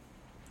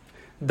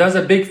does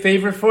a big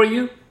favor for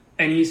you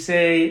and you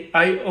say,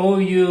 I owe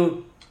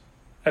you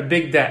a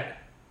big debt.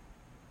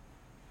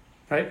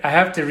 Right? I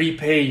have to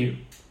repay you.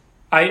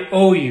 I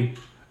owe you.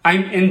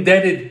 I'm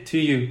indebted to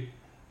you.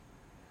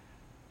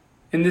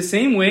 In the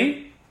same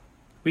way,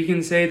 we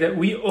can say that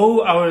we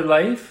owe our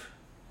life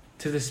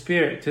to the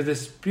Spirit, to the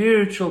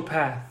spiritual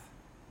path.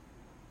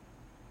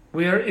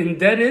 We are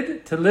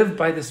indebted to live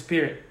by the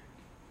Spirit.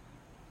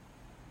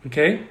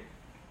 Okay?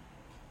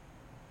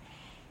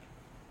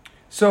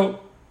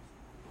 So,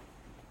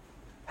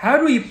 how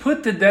do we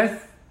put to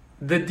death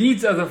the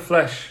deeds of the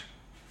flesh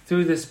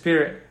through the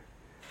Spirit?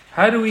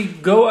 How do we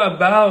go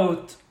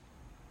about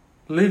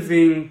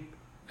living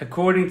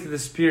according to the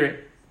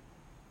Spirit?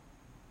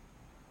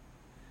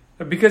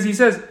 Because he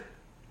says,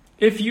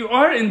 if you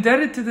are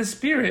indebted to the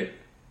Spirit,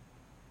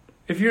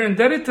 if you're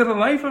indebted to the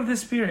life of the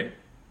Spirit,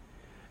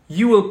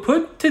 you will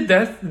put to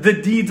death the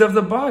deeds of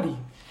the body.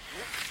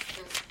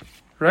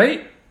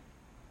 Right?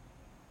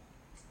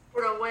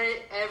 Put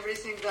away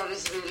everything that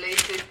is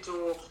related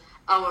to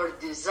our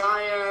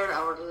desire,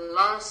 our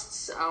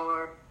lusts,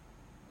 our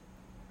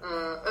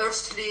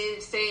earthly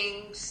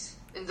things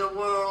in the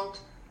world.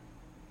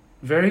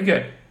 Very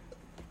good.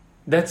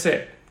 That's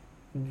it.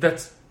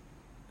 That's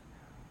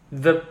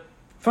the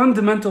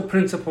fundamental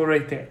principle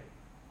right there.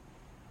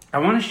 I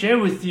want to share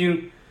with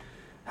you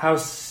how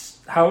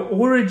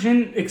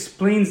Origen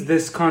explains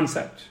this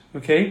concept.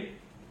 Okay?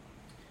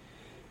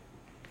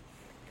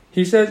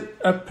 He says,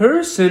 a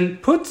person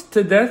puts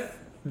to death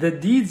the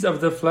deeds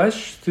of the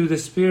flesh through the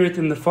Spirit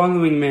in the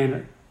following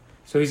manner.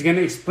 So he's going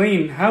to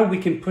explain how we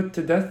can put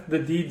to death the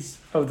deeds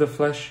of the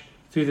flesh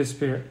through the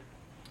Spirit.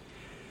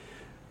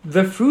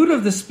 The fruit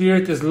of the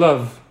Spirit is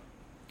love,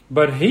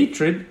 but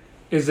hatred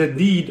is a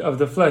deed of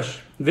the flesh.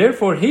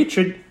 Therefore,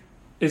 hatred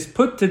is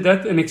put to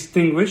death and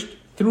extinguished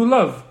through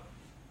love.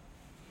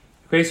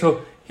 Okay,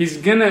 so he's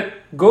going to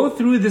go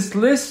through this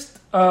list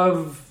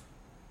of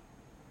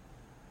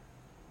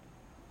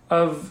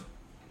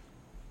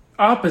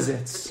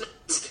opposites.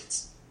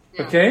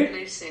 Yeah,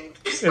 Okay?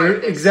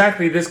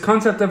 Exactly. This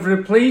concept of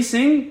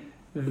replacing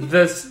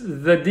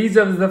the deeds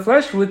of the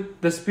flesh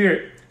with the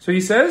Spirit. So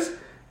he says,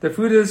 the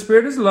fruit of the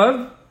Spirit is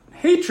love.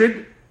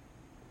 Hatred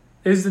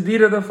is the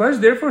deed of the flesh.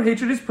 Therefore,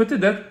 hatred is put to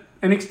death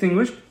and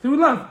extinguished through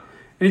love.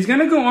 And he's going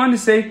to go on to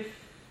say,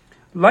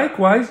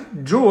 likewise,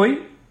 joy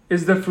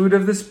is the fruit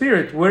of the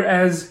Spirit.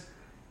 Whereas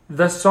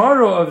the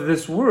sorrow of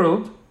this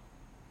world,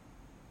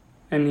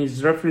 and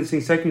he's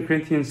referencing 2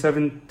 Corinthians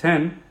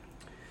 7:10,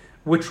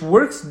 which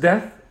works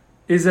death,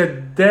 is a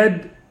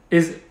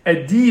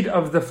deed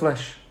of the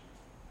flesh.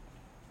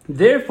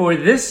 Therefore,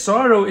 this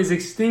sorrow is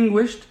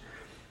extinguished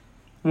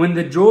when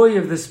the joy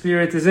of the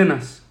Spirit is in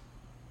us.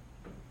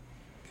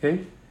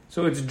 Okay?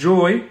 So it's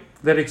joy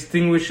that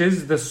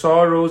extinguishes the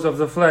sorrows of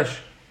the flesh.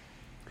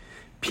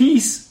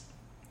 Peace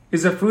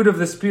is a fruit of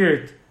the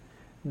Spirit.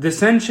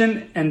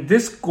 Dissension and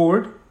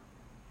discord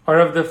are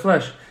of the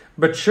flesh.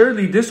 But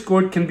surely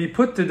discord can be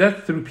put to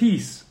death through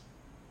peace.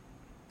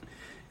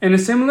 In a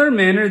similar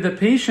manner, the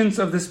patience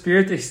of the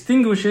Spirit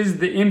extinguishes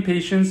the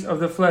impatience of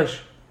the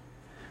flesh.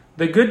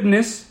 The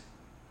goodness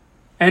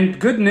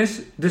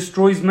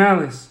destroys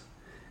malice,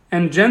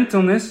 and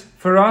gentleness,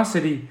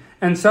 ferocity,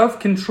 and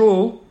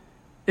self-control,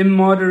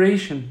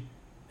 immoderation,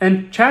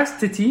 and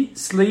chastity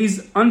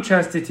slays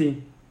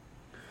unchastity.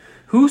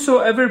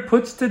 Whosoever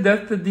puts to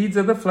death the deeds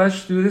of the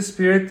flesh through the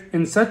Spirit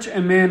in such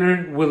a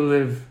manner will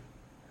live.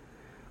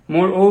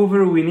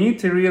 Moreover, we need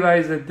to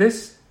realize that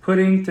this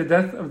putting to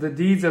death of the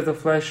deeds of the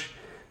flesh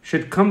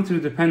should come through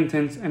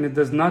repentance, and it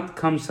does not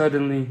come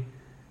suddenly,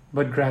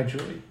 but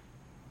gradually.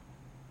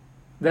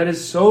 That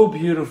is so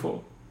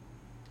beautiful,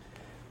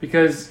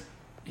 because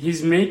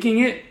he's making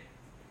it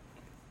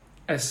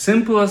as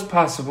simple as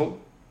possible.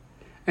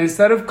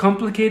 Instead of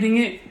complicating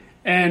it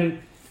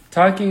and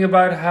talking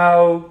about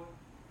how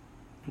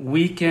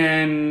we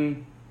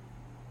can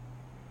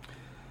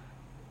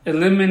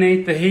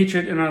eliminate the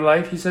hatred in our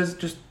life, he says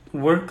just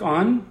work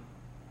on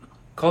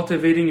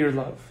cultivating your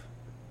love,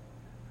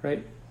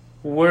 right?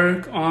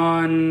 Work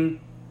on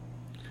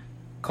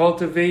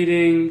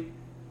cultivating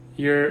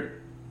your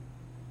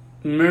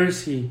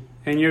mercy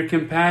and your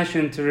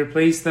compassion to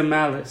replace the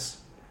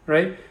malice,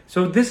 right?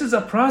 So this is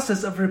a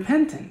process of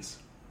repentance.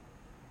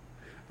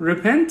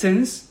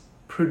 Repentance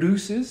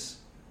produces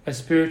a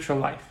spiritual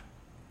life.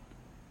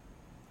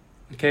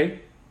 Okay?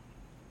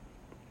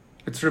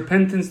 It's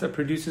repentance that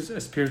produces a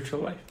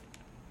spiritual life.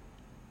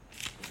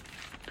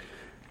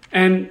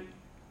 And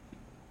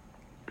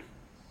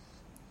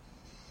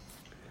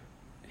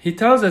he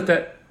tells us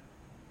that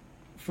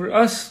for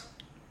us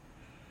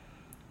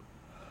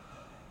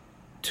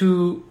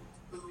to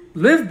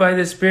live by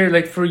the Spirit,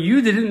 like for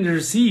you didn't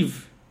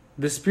receive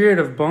the spirit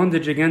of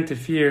bondage again to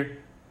fear,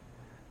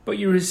 but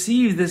you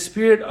receive the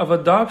Spirit of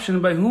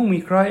adoption by whom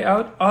we cry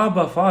out,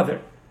 Abba,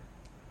 Father.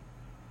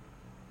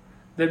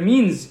 That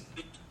means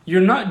you're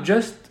not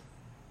just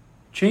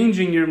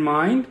changing your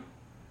mind,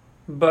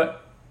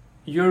 but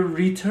you're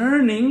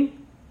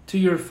returning to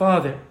your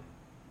Father.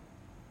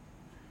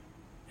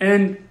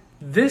 And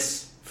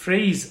this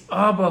phrase,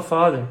 Abba,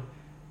 Father,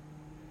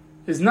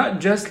 is not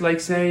just like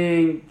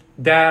saying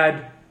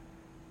Dad.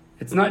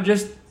 It's not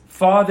just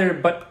Father,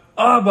 but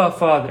Abba,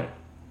 Father.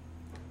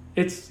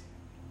 It's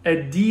a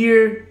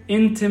dear,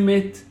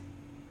 intimate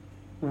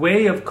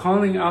way of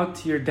calling out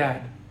to your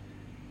dad.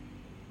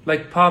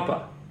 like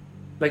Papa,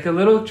 like a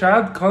little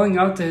child calling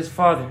out to his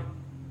father,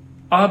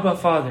 Abba,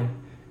 Father.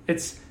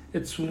 It's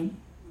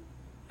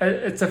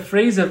a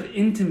phrase of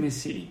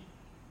intimacy.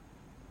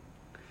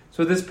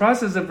 So this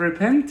process of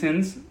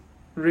repentance,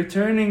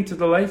 returning to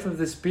the life of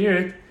the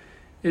Spirit,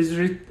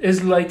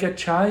 is like a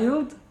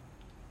child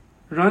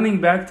running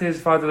back to his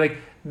father. Like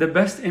the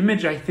best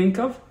image I think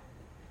of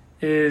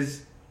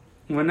is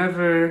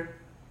whenever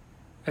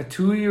a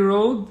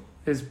 2-year-old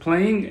is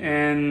playing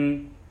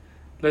and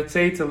let's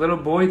say it's a little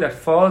boy that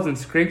falls and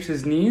scrapes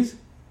his knees.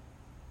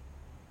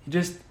 He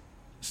just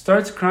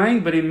starts crying,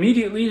 but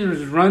immediately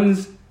just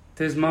runs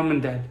to his mom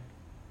and dad.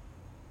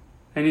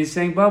 And he's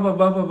saying, Baba,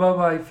 Baba,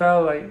 Baba, I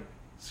fell, I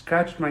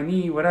scratched my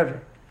knee,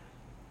 whatever.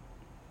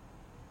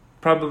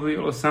 Probably it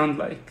will sound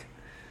like,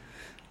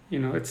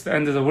 it's the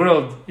end of the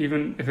world,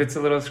 even if it's a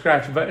little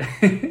scratch, but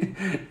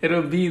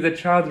it'll be the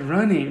child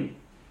running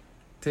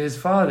to his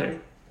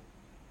father.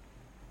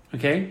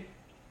 Okay?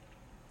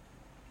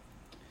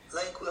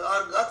 Like we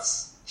are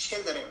God's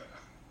children.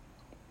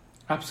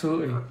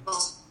 Absolutely.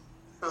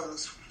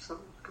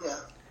 Yeah.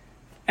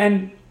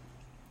 And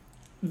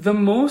the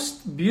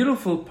most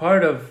beautiful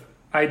part of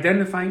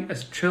identifying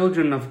as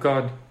children of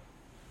God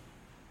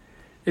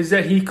is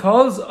that He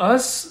calls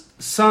us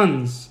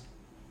sons.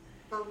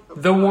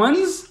 The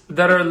ones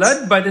that are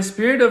led by the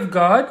Spirit of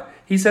God,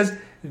 He says,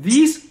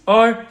 these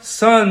are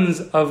sons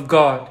of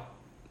God.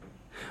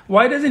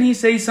 Why doesn't He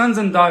say sons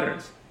and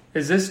daughters?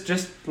 Is this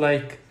just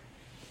like,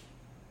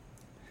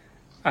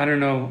 I don't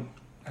know,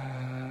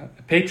 a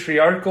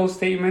patriarchal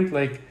statement?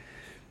 Like,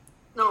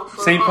 No,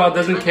 for St. all Paul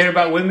doesn't women. care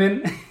about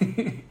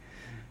women?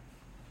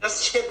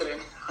 Just children.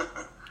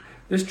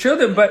 There's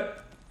children,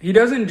 but He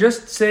doesn't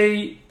just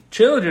say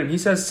children. He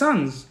says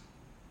sons.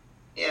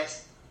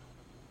 Yes.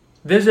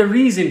 There's a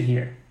reason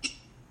here.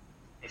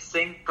 I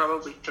think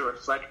probably to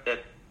reflect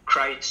that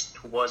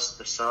Christ was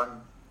the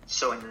Son,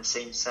 so in the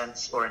same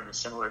sense or in a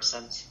similar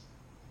sense,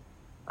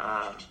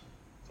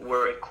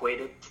 we're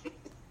equated.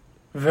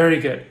 Very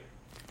good.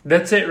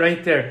 That's it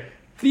right there.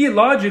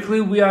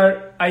 Theologically, we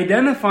are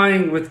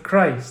identifying with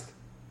Christ.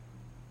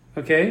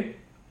 Okay?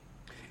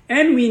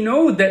 And we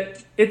know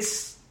that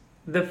it's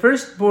the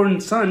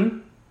firstborn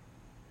son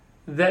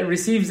that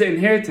receives the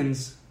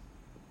inheritance.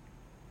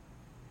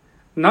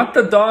 Not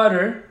the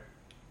daughter,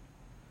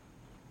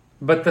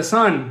 but the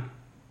son.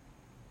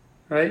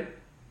 Right?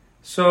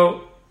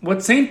 So,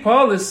 what St.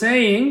 Paul is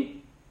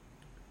saying,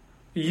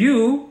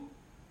 you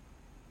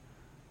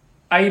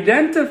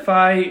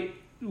identify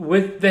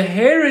with the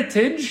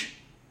heritage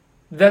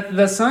that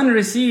the son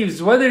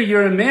receives, whether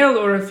you're a male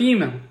or a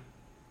female.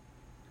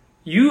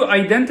 You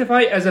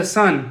identify as a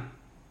son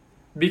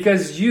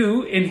because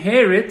you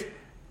inherit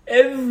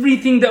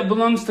everything that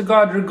belongs to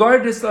God,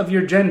 regardless of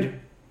your gender.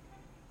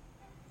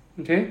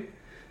 Okay?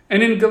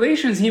 And in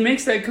Galatians, he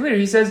makes that clear.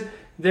 He says,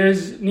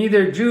 there's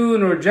neither Jew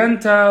nor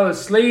Gentile,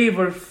 slave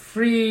or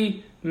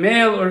free,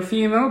 male or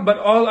female, but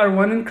all are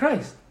one in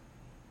Christ.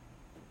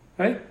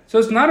 Right? So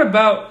it's not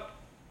about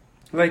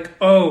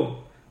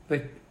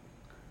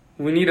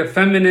we need a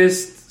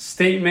feminist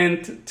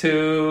statement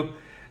to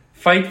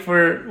fight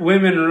for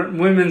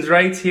women's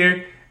rights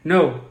here.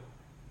 No.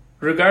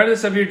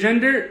 Regardless of your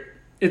gender,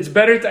 it's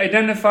better to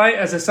identify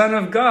as a son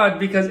of God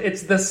because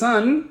it's the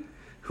son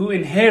who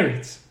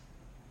inherits.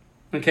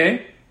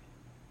 Okay?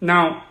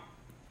 Now,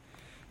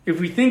 if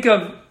we think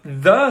of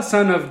the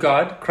Son of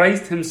God,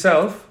 Christ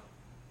Himself,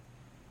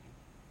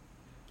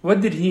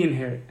 what did He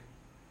inherit?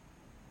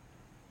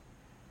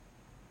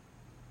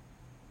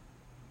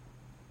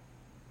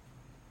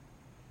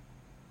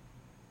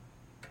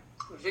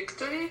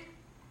 Victory?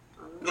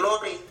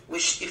 Glory,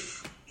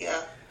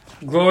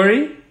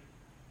 Glory?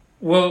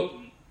 Well,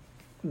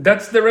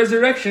 that's the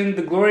resurrection,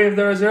 the glory of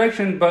the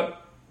resurrection,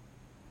 but...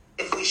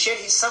 if we share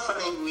His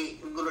suffering, we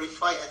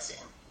glorify at the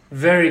end.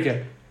 Very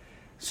good.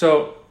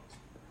 So,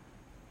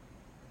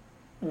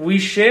 we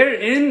share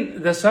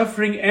in the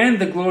suffering and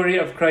the glory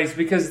of Christ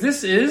because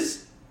this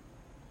is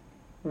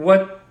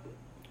what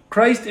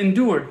Christ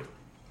endured.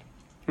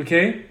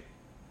 Okay?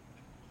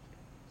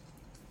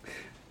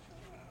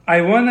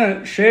 I want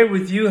to share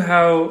with you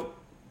how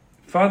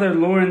Father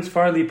Lawrence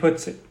Farley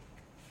puts it.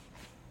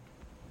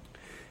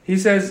 He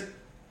says,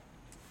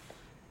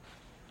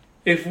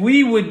 if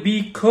we would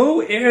be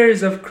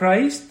co-heirs of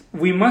Christ,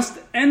 we must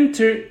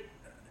enter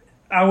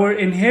our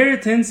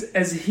inheritance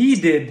as He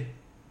did,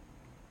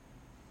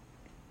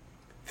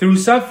 through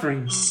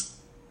suffering.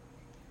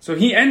 So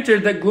He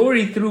entered that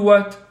glory through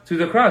what? Through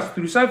the cross,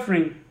 through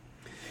suffering.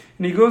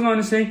 And he goes on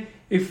to say,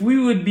 if we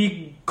would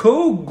be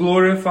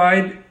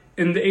co-glorified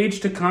in the age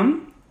to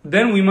come,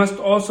 then we must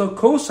also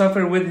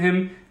co-suffer with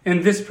Him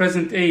in this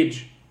present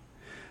age.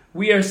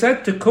 We are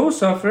said to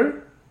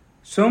co-suffer,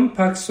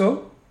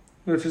 sompaxo,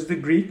 which is the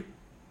Greek.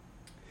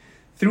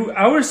 Through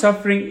our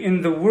suffering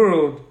in the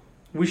world,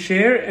 we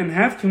share and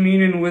have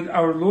communion with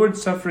our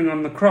Lord's suffering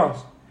on the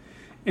cross.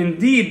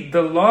 Indeed,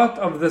 the lot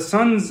of the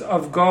sons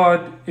of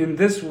God in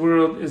this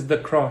world is the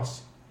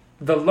cross.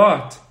 The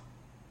lot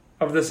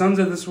of the sons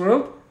of this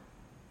world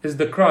is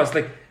the cross.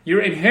 Like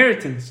your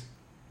inheritance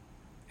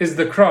is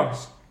the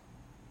cross.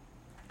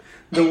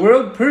 The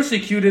world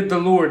persecuted the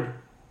Lord.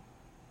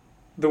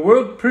 The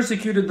world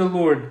persecuted the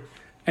Lord,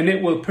 and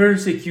it will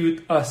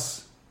persecute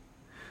us.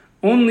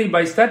 Only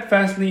by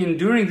steadfastly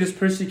enduring this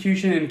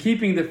persecution and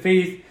keeping the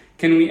faith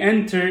can we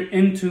enter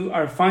into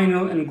our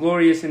final and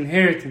glorious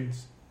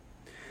inheritance.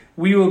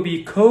 We will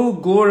be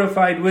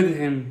co-glorified with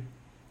Him.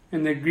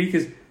 And the Greek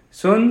is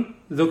son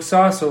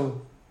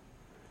doxaso.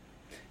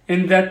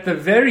 In that the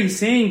very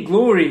same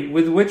glory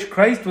with which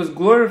Christ was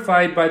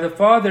glorified by the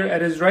Father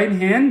at His right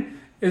hand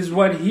is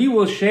what He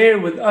will share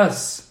with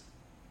us.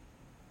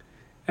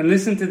 And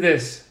listen to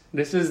this.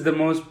 This is the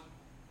most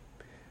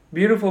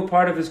beautiful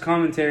part of his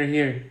commentary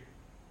here.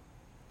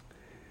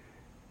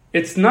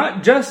 It's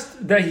not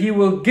just that He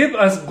will give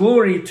us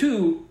glory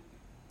too,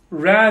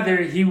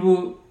 rather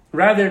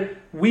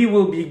we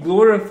will be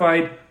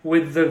glorified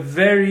with the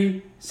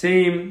very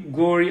same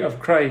glory of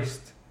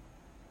Christ.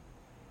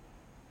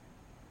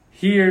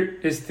 Here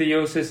is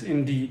theosis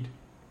indeed.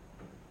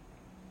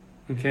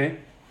 Okay?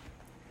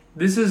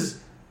 This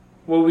is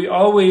what we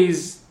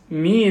always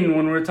mean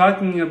when we're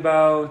talking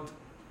about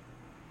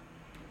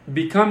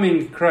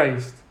becoming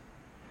Christ.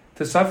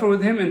 To suffer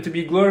with Him and to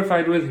be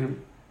glorified with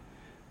Him.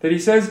 That He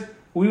says,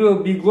 we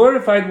will be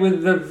glorified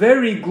with the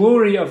very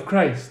glory of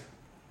Christ.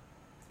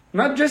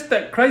 Not just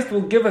that Christ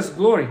will give us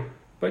glory,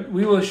 but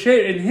we will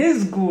share in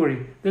His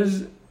glory.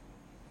 There's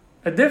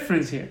a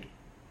difference here.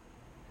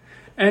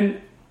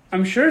 And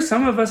I'm sure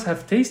some of us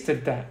have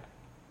tasted that.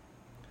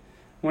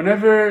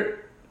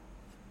 Whenever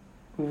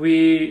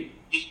we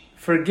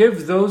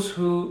forgive those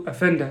who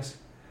offend us,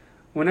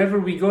 whenever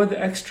we go the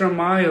extra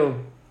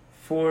mile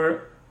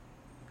for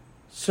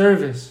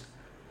service,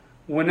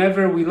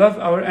 whenever we love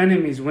our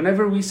enemies,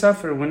 whenever we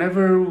suffer,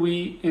 whenever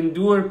we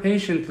endure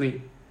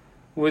patiently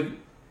with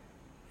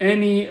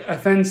any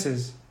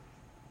offenses,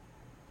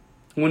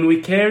 when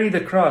we carry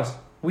the cross,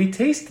 we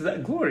taste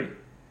that glory.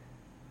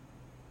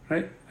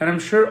 Right? And I'm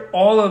sure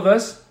all of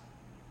us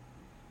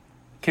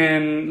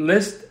can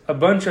list a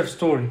bunch of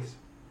stories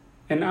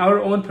and our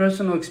own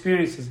personal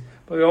experiences,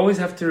 but we always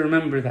have to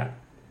remember that,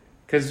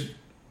 because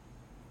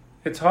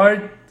it's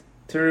hard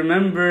to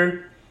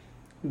remember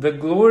the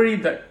glory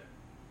that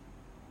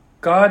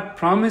God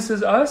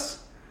promises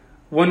us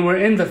when we're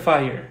in the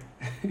fire.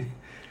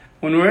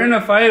 When we're in a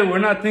fire, we're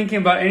not thinking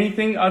about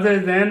anything other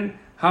than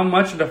how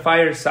much the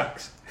fire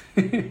sucks.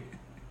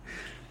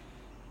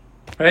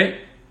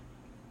 Right?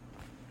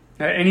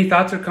 Any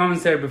thoughts or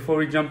comments there before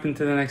we jump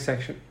into the next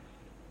section?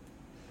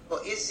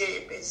 Well, is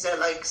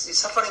like the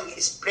suffering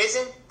is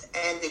present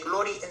and the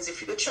glory in the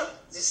future?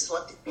 This is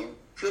what it means?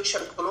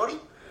 Future glory?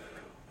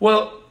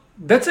 Well,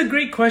 that's a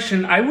great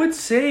question. I would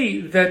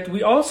say that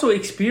we also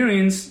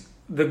experience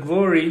the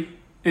glory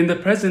in the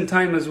present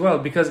time as well,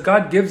 because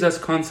God gives us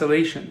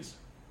consolations.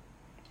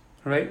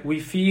 Right? We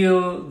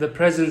feel the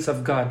presence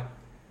of God.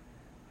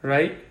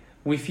 Right?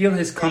 We feel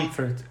His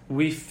comfort.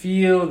 We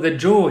feel the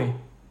joy.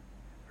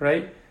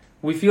 Right?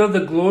 We feel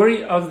the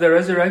glory of the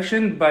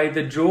resurrection by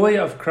the joy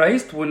of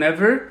Christ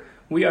whenever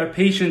we are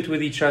patient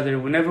with each other,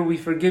 whenever we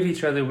forgive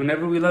each other,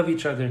 whenever we love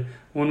each other,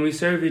 when we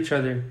serve each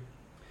other.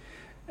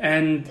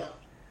 And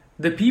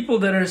the people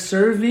that are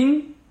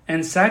serving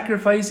and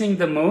sacrificing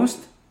the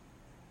most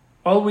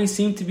always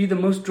seem to be the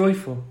most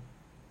joyful.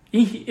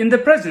 In the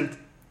present,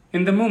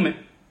 in the moment.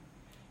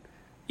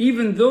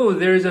 Even though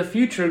there is a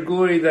future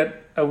glory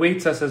that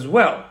awaits us as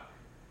well.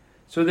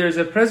 So there's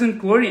a present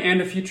glory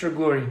and a future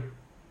glory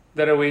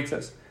that awaits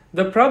us.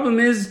 The problem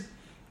is,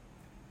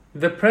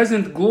 the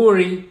present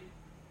glory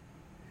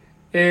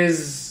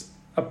is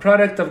a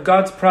product of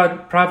God's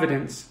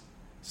providence.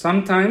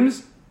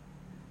 Sometimes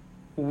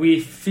we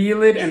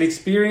feel it and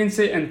experience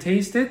it and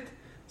taste it.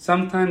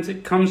 Sometimes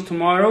it comes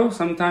tomorrow.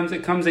 Sometimes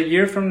it comes a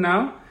year from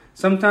now.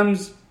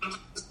 Sometimes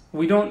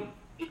we don't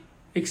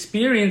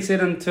experience it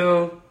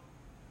until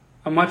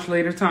a much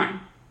later time.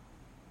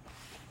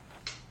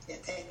 Yeah,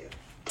 thank you.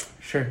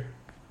 Sure.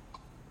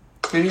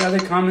 Any other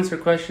comments or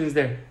questions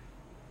there?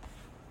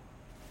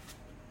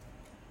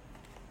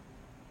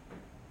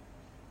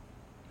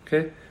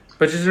 Okay.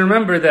 But just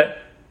remember that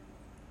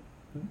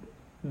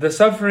the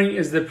suffering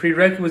is the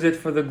prerequisite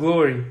for the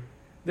glory.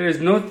 There is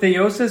no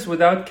theosis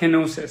without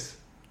kenosis.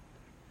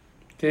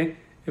 Okay.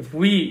 If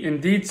we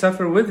indeed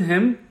suffer with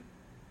Him,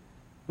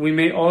 we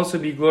may also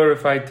be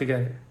glorified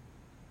together.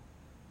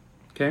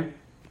 Okay.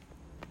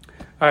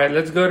 All right,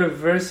 let's go to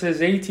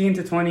verses 18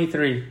 to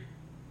 23.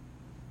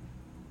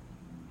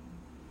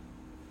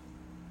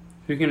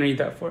 You can read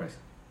that for us.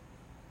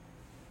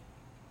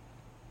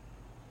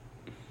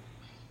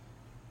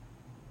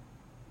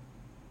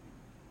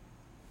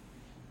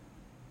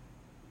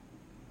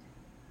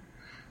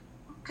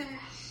 Okay.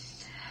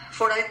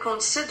 For I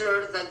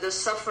consider that the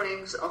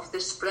sufferings of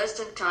this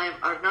present time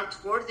are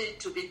not worthy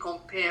to be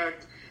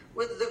compared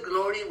with the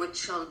glory which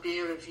shall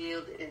be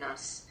revealed in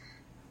us.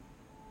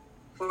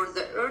 For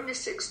the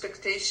earnest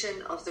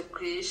expectation of the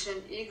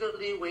creation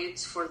eagerly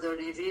waits for the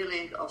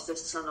revealing of the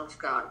Son of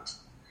God.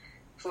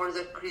 For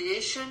the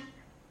creation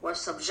was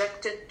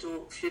subjected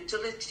to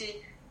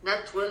futility,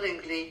 not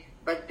willingly,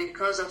 but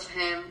because of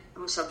him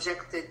who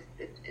subjected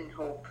it in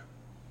hope.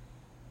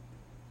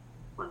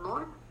 One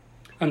more?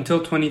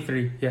 Until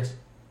 23, yes.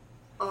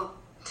 Oh,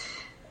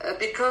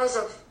 because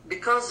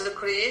the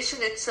creation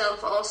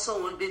itself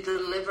also will be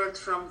delivered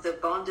from the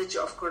bondage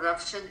of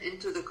corruption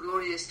into the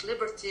glorious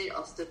liberty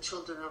of the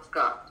children of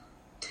God.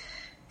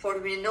 For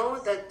we know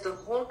that the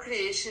whole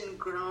creation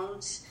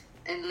groans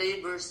and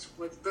labors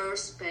with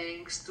birth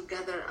pangs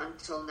together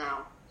until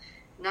now.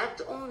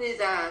 Not only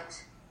that,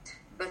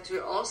 but we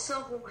also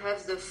who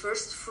have the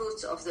first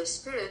fruits of the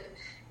Spirit,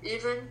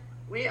 even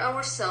we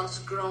ourselves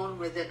groan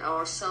within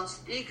ourselves,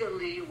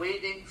 eagerly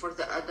waiting for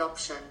the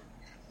adoption,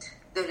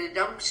 the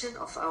redemption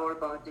of our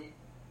body.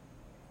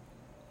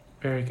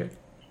 Very good.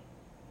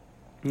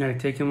 Now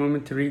take a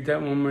moment to read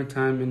that one more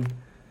time, and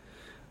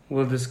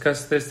we'll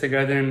discuss this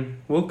together,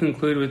 and we'll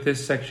conclude with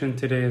this section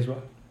today as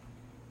well.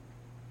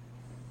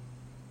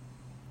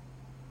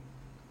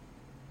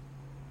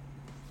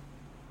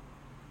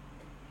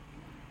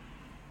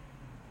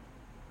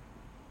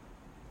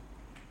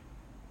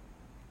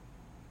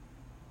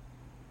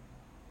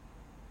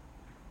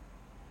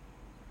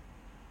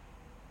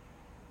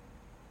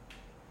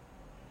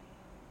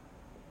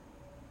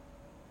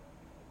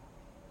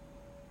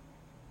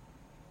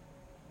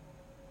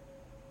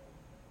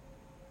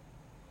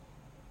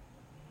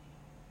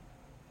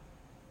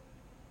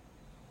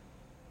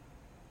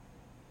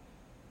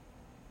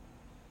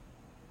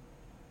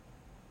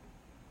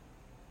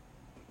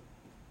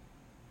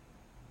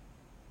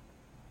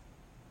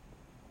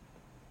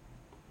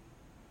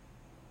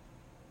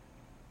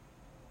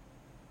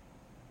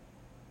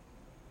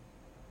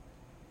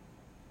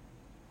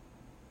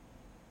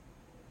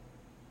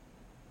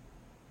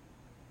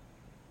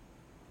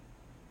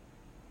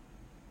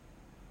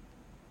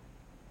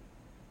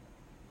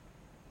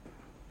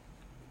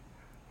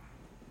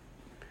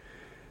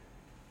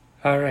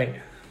 All right.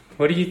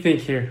 What do you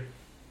think here?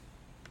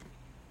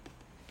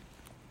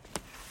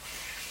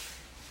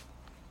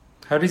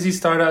 How does he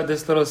start out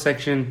this little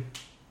section?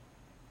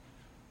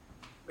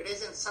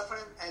 Present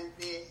suffering and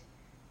the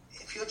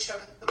future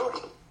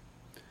glory.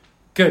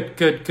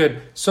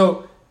 Good.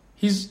 So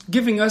he's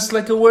giving us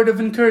like a word of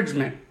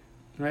encouragement,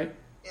 right?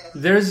 Yes.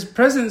 There's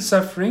present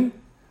suffering,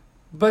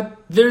 but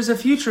there's a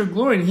future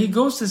glory. And he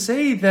goes to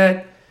say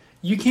that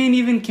you can't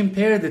even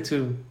compare the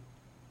two.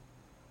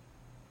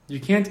 You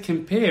can't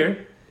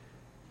compare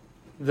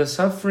the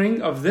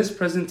suffering of this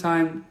present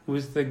time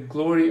with the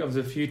glory of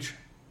the future.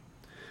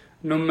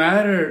 No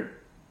matter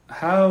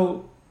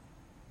how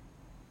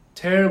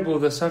terrible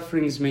the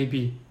sufferings may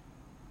be,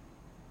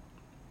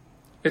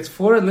 it's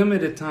for a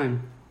limited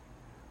time,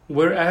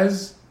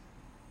 whereas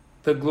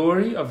the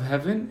glory of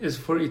heaven is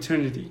for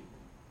eternity.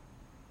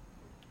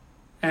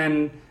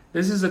 And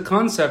this is a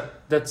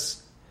concept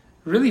that's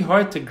really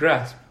hard to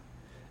grasp.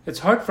 It's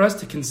hard for us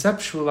to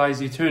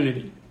conceptualize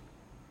eternity.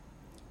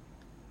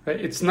 Right?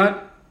 It's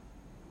not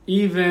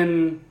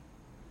even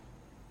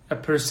a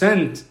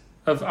 %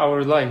 of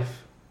our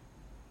life.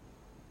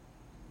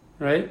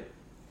 Right?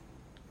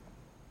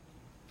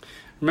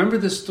 Remember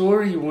the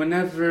story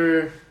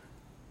whenever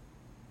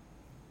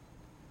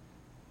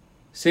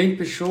Saint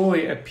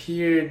Bishoy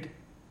appeared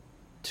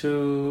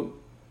to...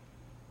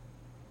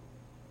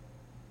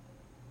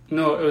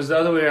 No, it was the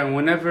other way around.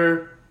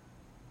 Whenever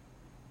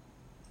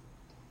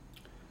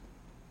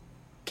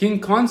King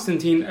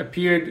Constantine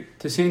appeared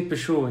to Saint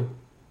Bishoy,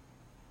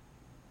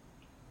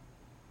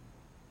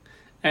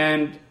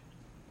 and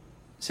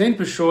Saint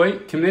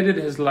Bishoy committed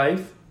his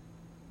life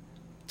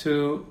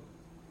to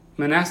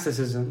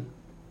monasticism,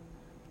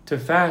 to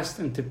fast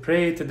and to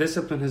pray, to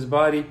discipline his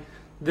body.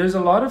 There's a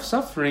lot of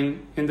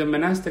suffering in the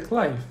monastic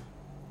life,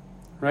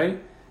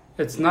 right?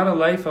 It's not a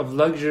life of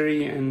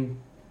luxury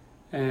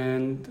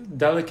and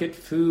delicate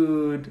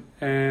food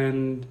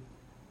and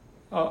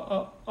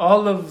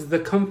all of the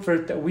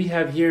comfort that we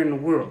have here in the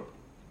world.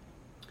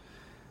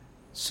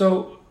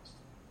 So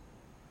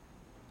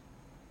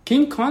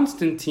King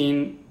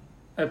Constantine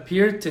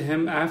appeared to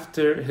him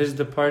after his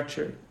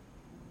departure.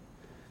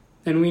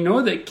 And we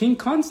know that King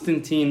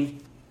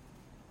Constantine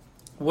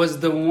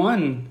was the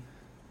one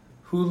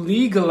who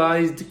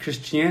legalized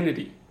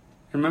Christianity.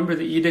 Remember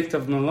the Edict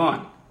of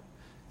Milan?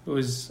 It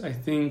was, I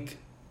think,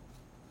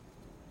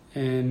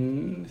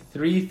 in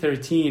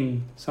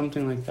 313,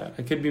 something like that.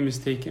 I could be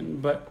mistaken.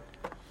 But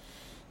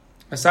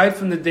aside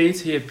from the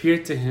dates, he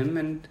appeared to him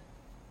and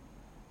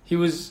he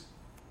was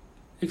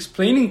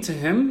explaining to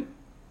him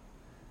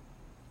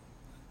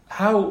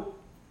how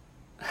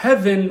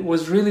heaven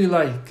was really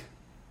like.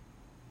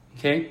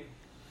 Okay?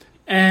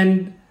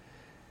 And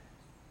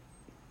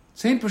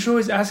Saint Bishoy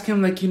is asking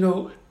him, like,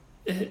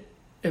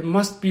 it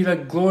must be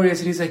like glorious.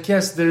 And he's like,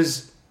 yes,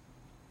 there's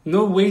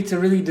no way to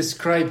really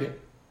describe it.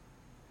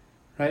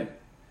 Right?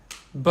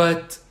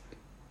 But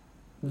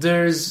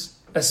there's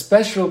a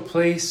special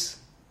place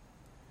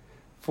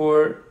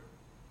for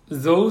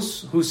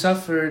those who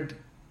suffered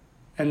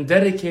and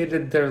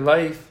dedicated their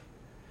life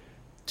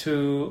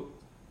to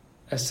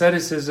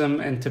asceticism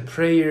and to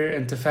prayer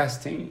and to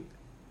fasting.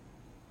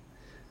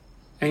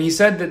 And he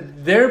said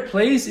that their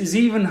place is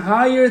even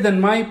higher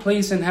than my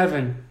place in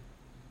heaven.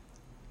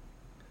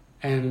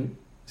 And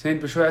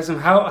Saint Bashir asked him,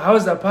 how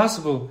is that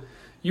possible?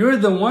 You're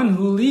the one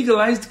who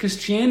legalized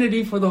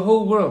Christianity for the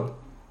whole world.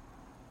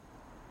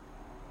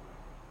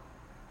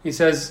 He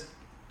says,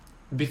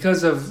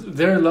 because of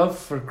their love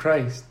for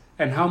Christ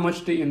and how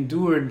much they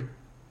endured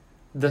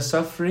the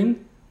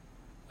suffering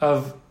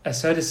of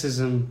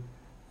asceticism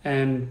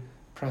and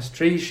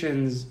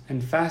prostrations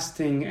and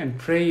fasting and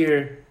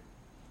prayer,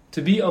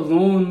 to be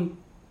alone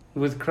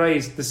with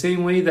Christ, the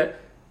same way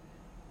that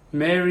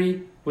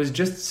Mary was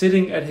just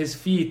sitting at his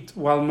feet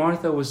while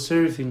Martha was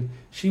serving.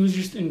 She was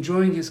just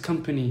enjoying his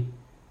company.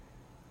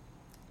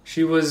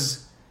 She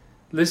was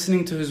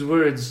listening to his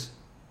words.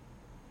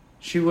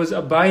 She was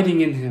abiding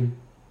in him.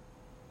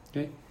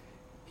 Okay?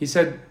 He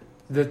said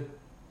that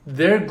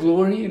their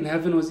glory in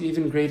heaven was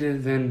even greater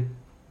than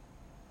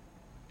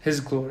his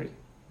glory.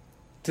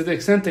 To the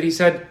extent that he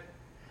said,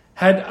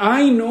 had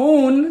I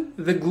known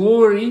the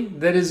glory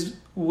that is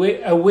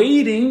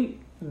awaiting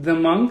the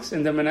monks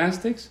and the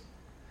monastics,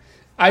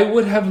 I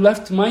would have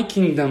left my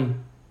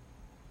kingdom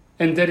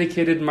and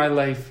dedicated my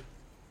life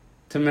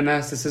to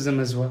monasticism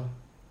as well.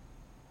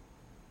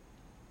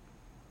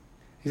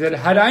 He said,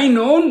 had I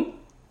known,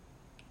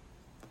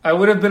 I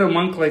would have been a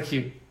monk like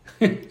you.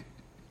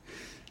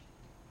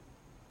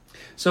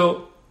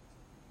 So,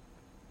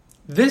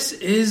 this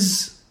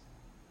is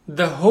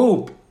the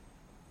hope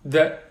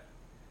that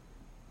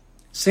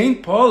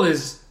St. Paul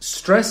is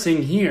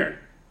stressing here.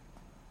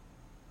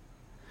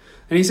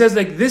 And he says,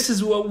 like, this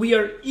is what we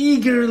are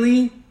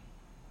eagerly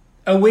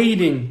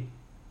awaiting.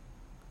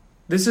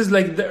 This is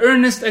like the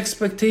earnest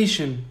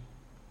expectation.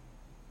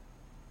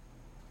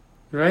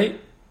 Right?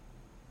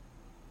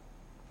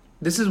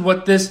 This is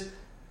what this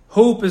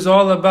hope is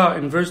all about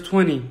in verse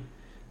 20.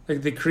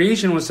 Like, the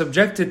creation was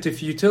subjected to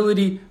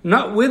futility,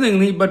 not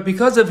willingly, but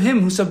because of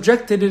him who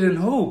subjected it in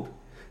hope.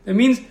 That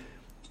means,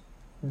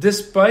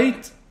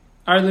 despite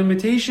our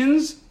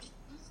limitations,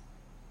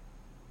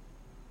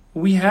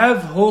 we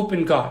have hope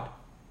in God.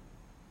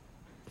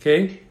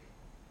 Okay?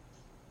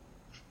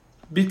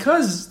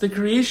 Because the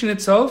creation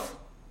itself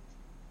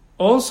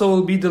also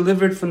will be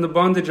delivered from the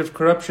bondage of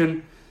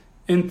corruption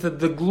into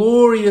the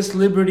glorious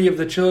liberty of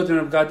the children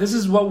of God. This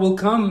is what will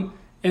come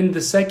in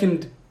the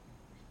second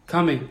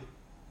coming.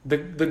 The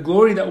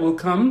glory that will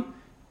come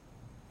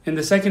in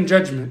the second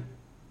judgment.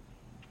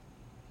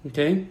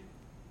 Okay?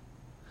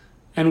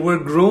 And we're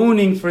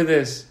groaning for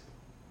this.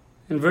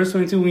 In verse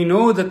 22, we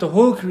know that the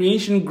whole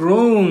creation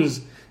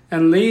groans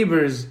and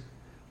labors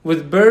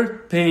with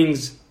birth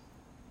pangs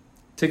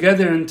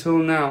together until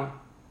now.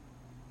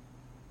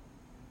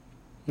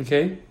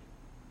 Okay?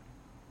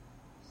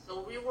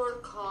 So we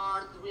work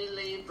hard, we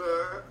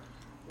labor,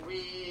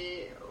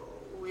 we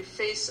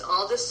face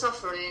all the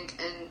suffering,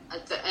 and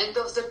at the end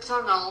of the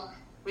tunnel,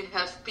 we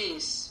have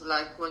peace.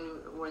 Like when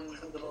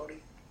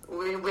glory.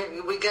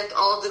 we get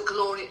all the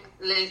glory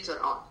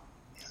later on.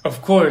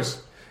 Of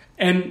course.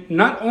 And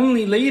not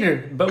only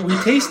later, but we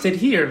taste it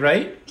here,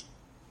 right?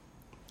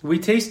 We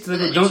taste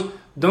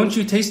don't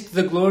you taste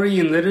the glory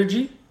in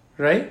liturgy,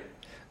 right?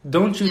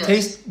 Don't you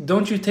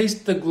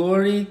taste the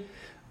glory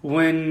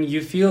when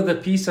you feel the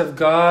peace of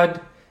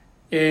God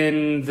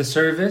in the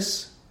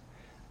service?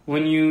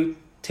 When you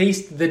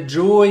taste the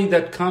joy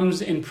that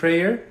comes in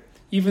prayer,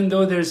 even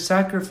though there's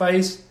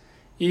sacrifice,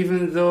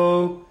 even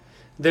though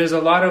there's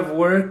a lot of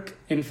work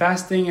in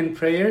fasting and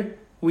prayer,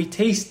 we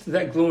taste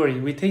that glory,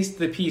 we taste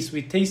the peace,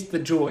 we taste the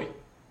joy,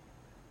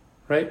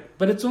 right?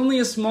 But it's only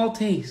a small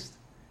taste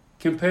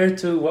compared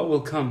to what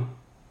will come.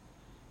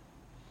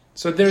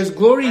 So there's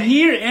glory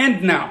here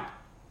and now,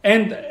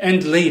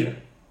 and later.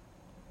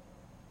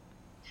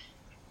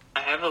 I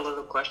have a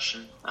little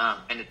question,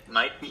 and it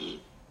might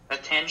be a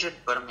tangent,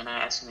 but I'm going to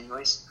ask it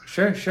anyways.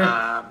 Sure.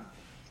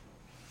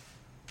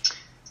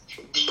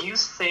 Do you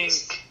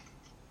think,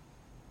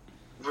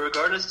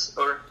 let's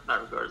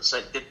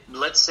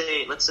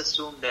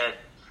assume that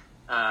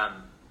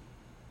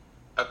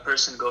a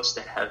person goes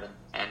to heaven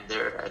and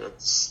they're at a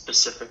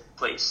specific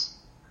place.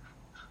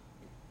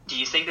 Do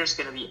you think there's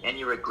going to be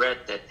any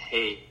regret that,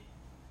 hey,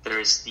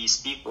 there's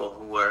these people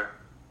who are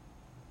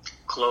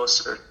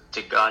closer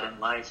to God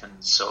in life, and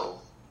so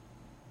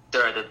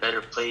they're at a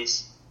better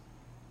place?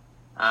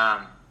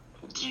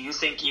 Do you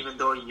think even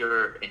though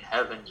you're in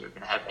heaven, you're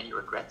going to have any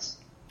regrets?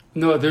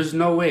 No, there's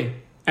no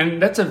way.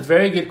 And that's a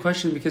very good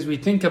question, because we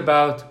think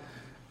about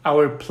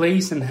our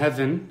place in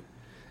heaven,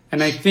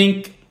 and I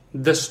think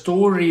the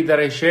story that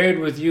I shared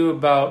with you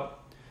about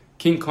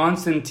King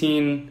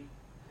Constantine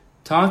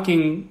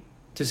talking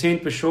to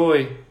Saint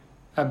Bishoy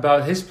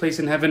about his place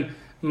in heaven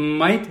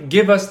might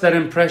give us that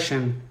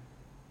impression,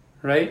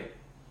 right?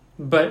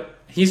 But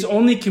he's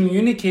only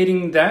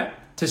communicating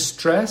that to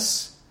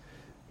stress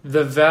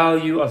the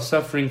value of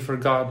suffering for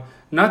God,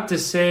 not to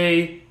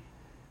say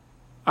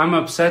I'm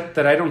upset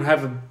that I don't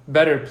have a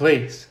better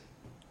place,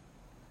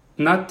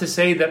 not to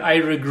say that I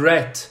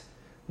regret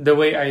the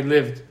way I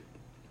lived,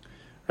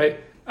 right?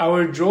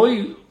 Our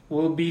joy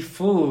will be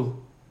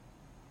full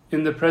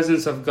in the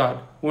presence of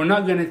God. We're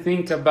not going to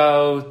think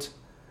about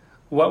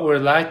what we're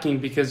lacking,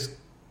 because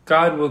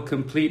God will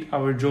complete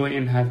our joy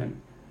in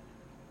heaven.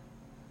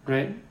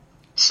 Right?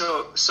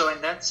 So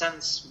in that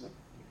sense,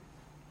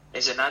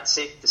 is it not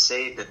safe to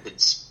say that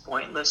it's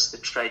pointless to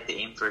try to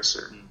aim for a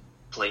certain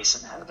place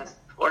in heaven?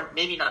 Or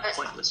maybe not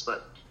pointless,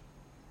 but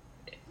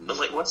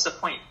like, what's the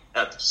point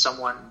of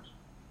someone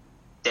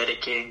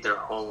dedicating their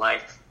whole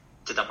life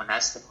to the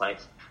monastic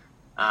life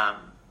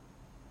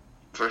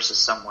versus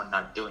someone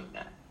not doing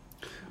that?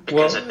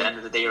 Because at the end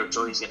of the day, your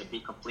joy is going to be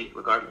complete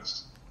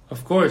regardless.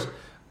 Of course.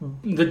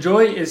 The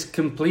joy is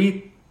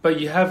complete, but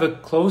you have a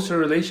closer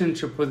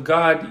relationship with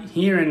God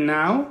here and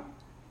now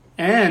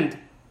and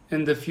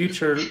in the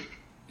future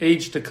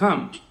age to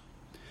come.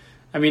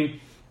 I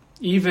mean,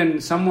 even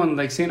someone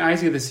like St.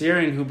 Isaac the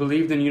Syrian, who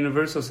believed in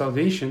universal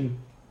salvation,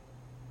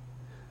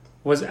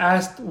 was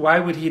asked why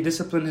would he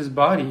discipline his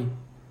body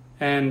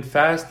and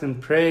fast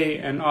and pray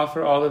and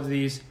offer all of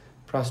these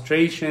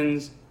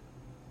prostrations,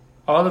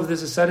 all of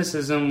this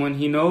asceticism, when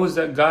he knows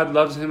that God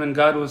loves him and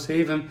God will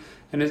save him.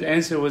 And his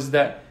answer was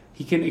that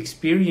he can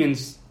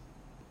experience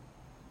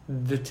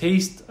the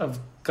taste of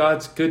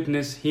God's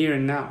goodness here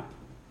and now.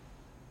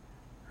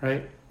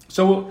 Right?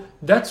 So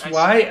that's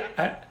why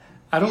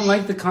I don't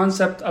like the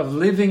concept of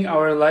living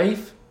our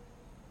life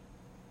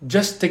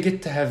just to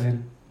get to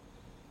heaven.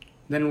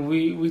 Then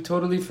we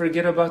totally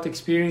forget about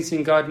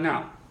experiencing God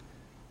now.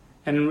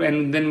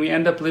 And then we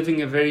end up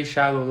living a very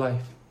shallow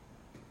life.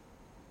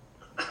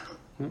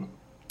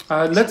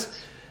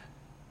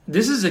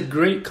 This is a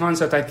great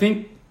concept. I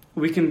think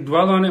we can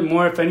dwell on it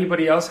more. If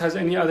anybody else has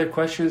any other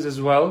questions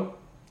as well,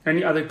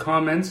 any other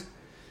comments,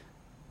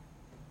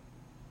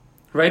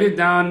 write it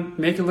down,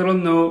 make a little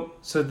note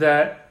so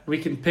that we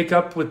can pick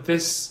up with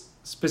this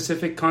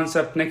specific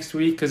concept next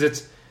week, because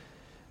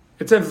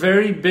it's a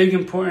very big,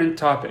 important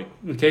topic.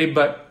 Okay,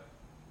 but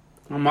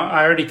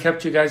I already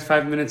kept you guys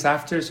 5 minutes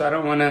after, so I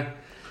don't want to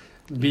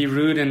be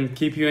rude and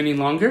keep you any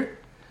longer.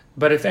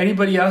 But if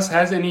anybody else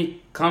has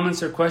any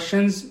comments or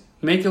questions,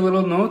 make a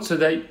little note so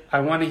that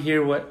I want to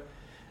hear what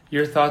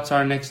your thoughts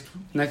are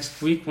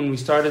next week when we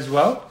start as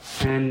well,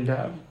 and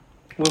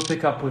we'll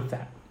pick up with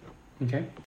that. Okay.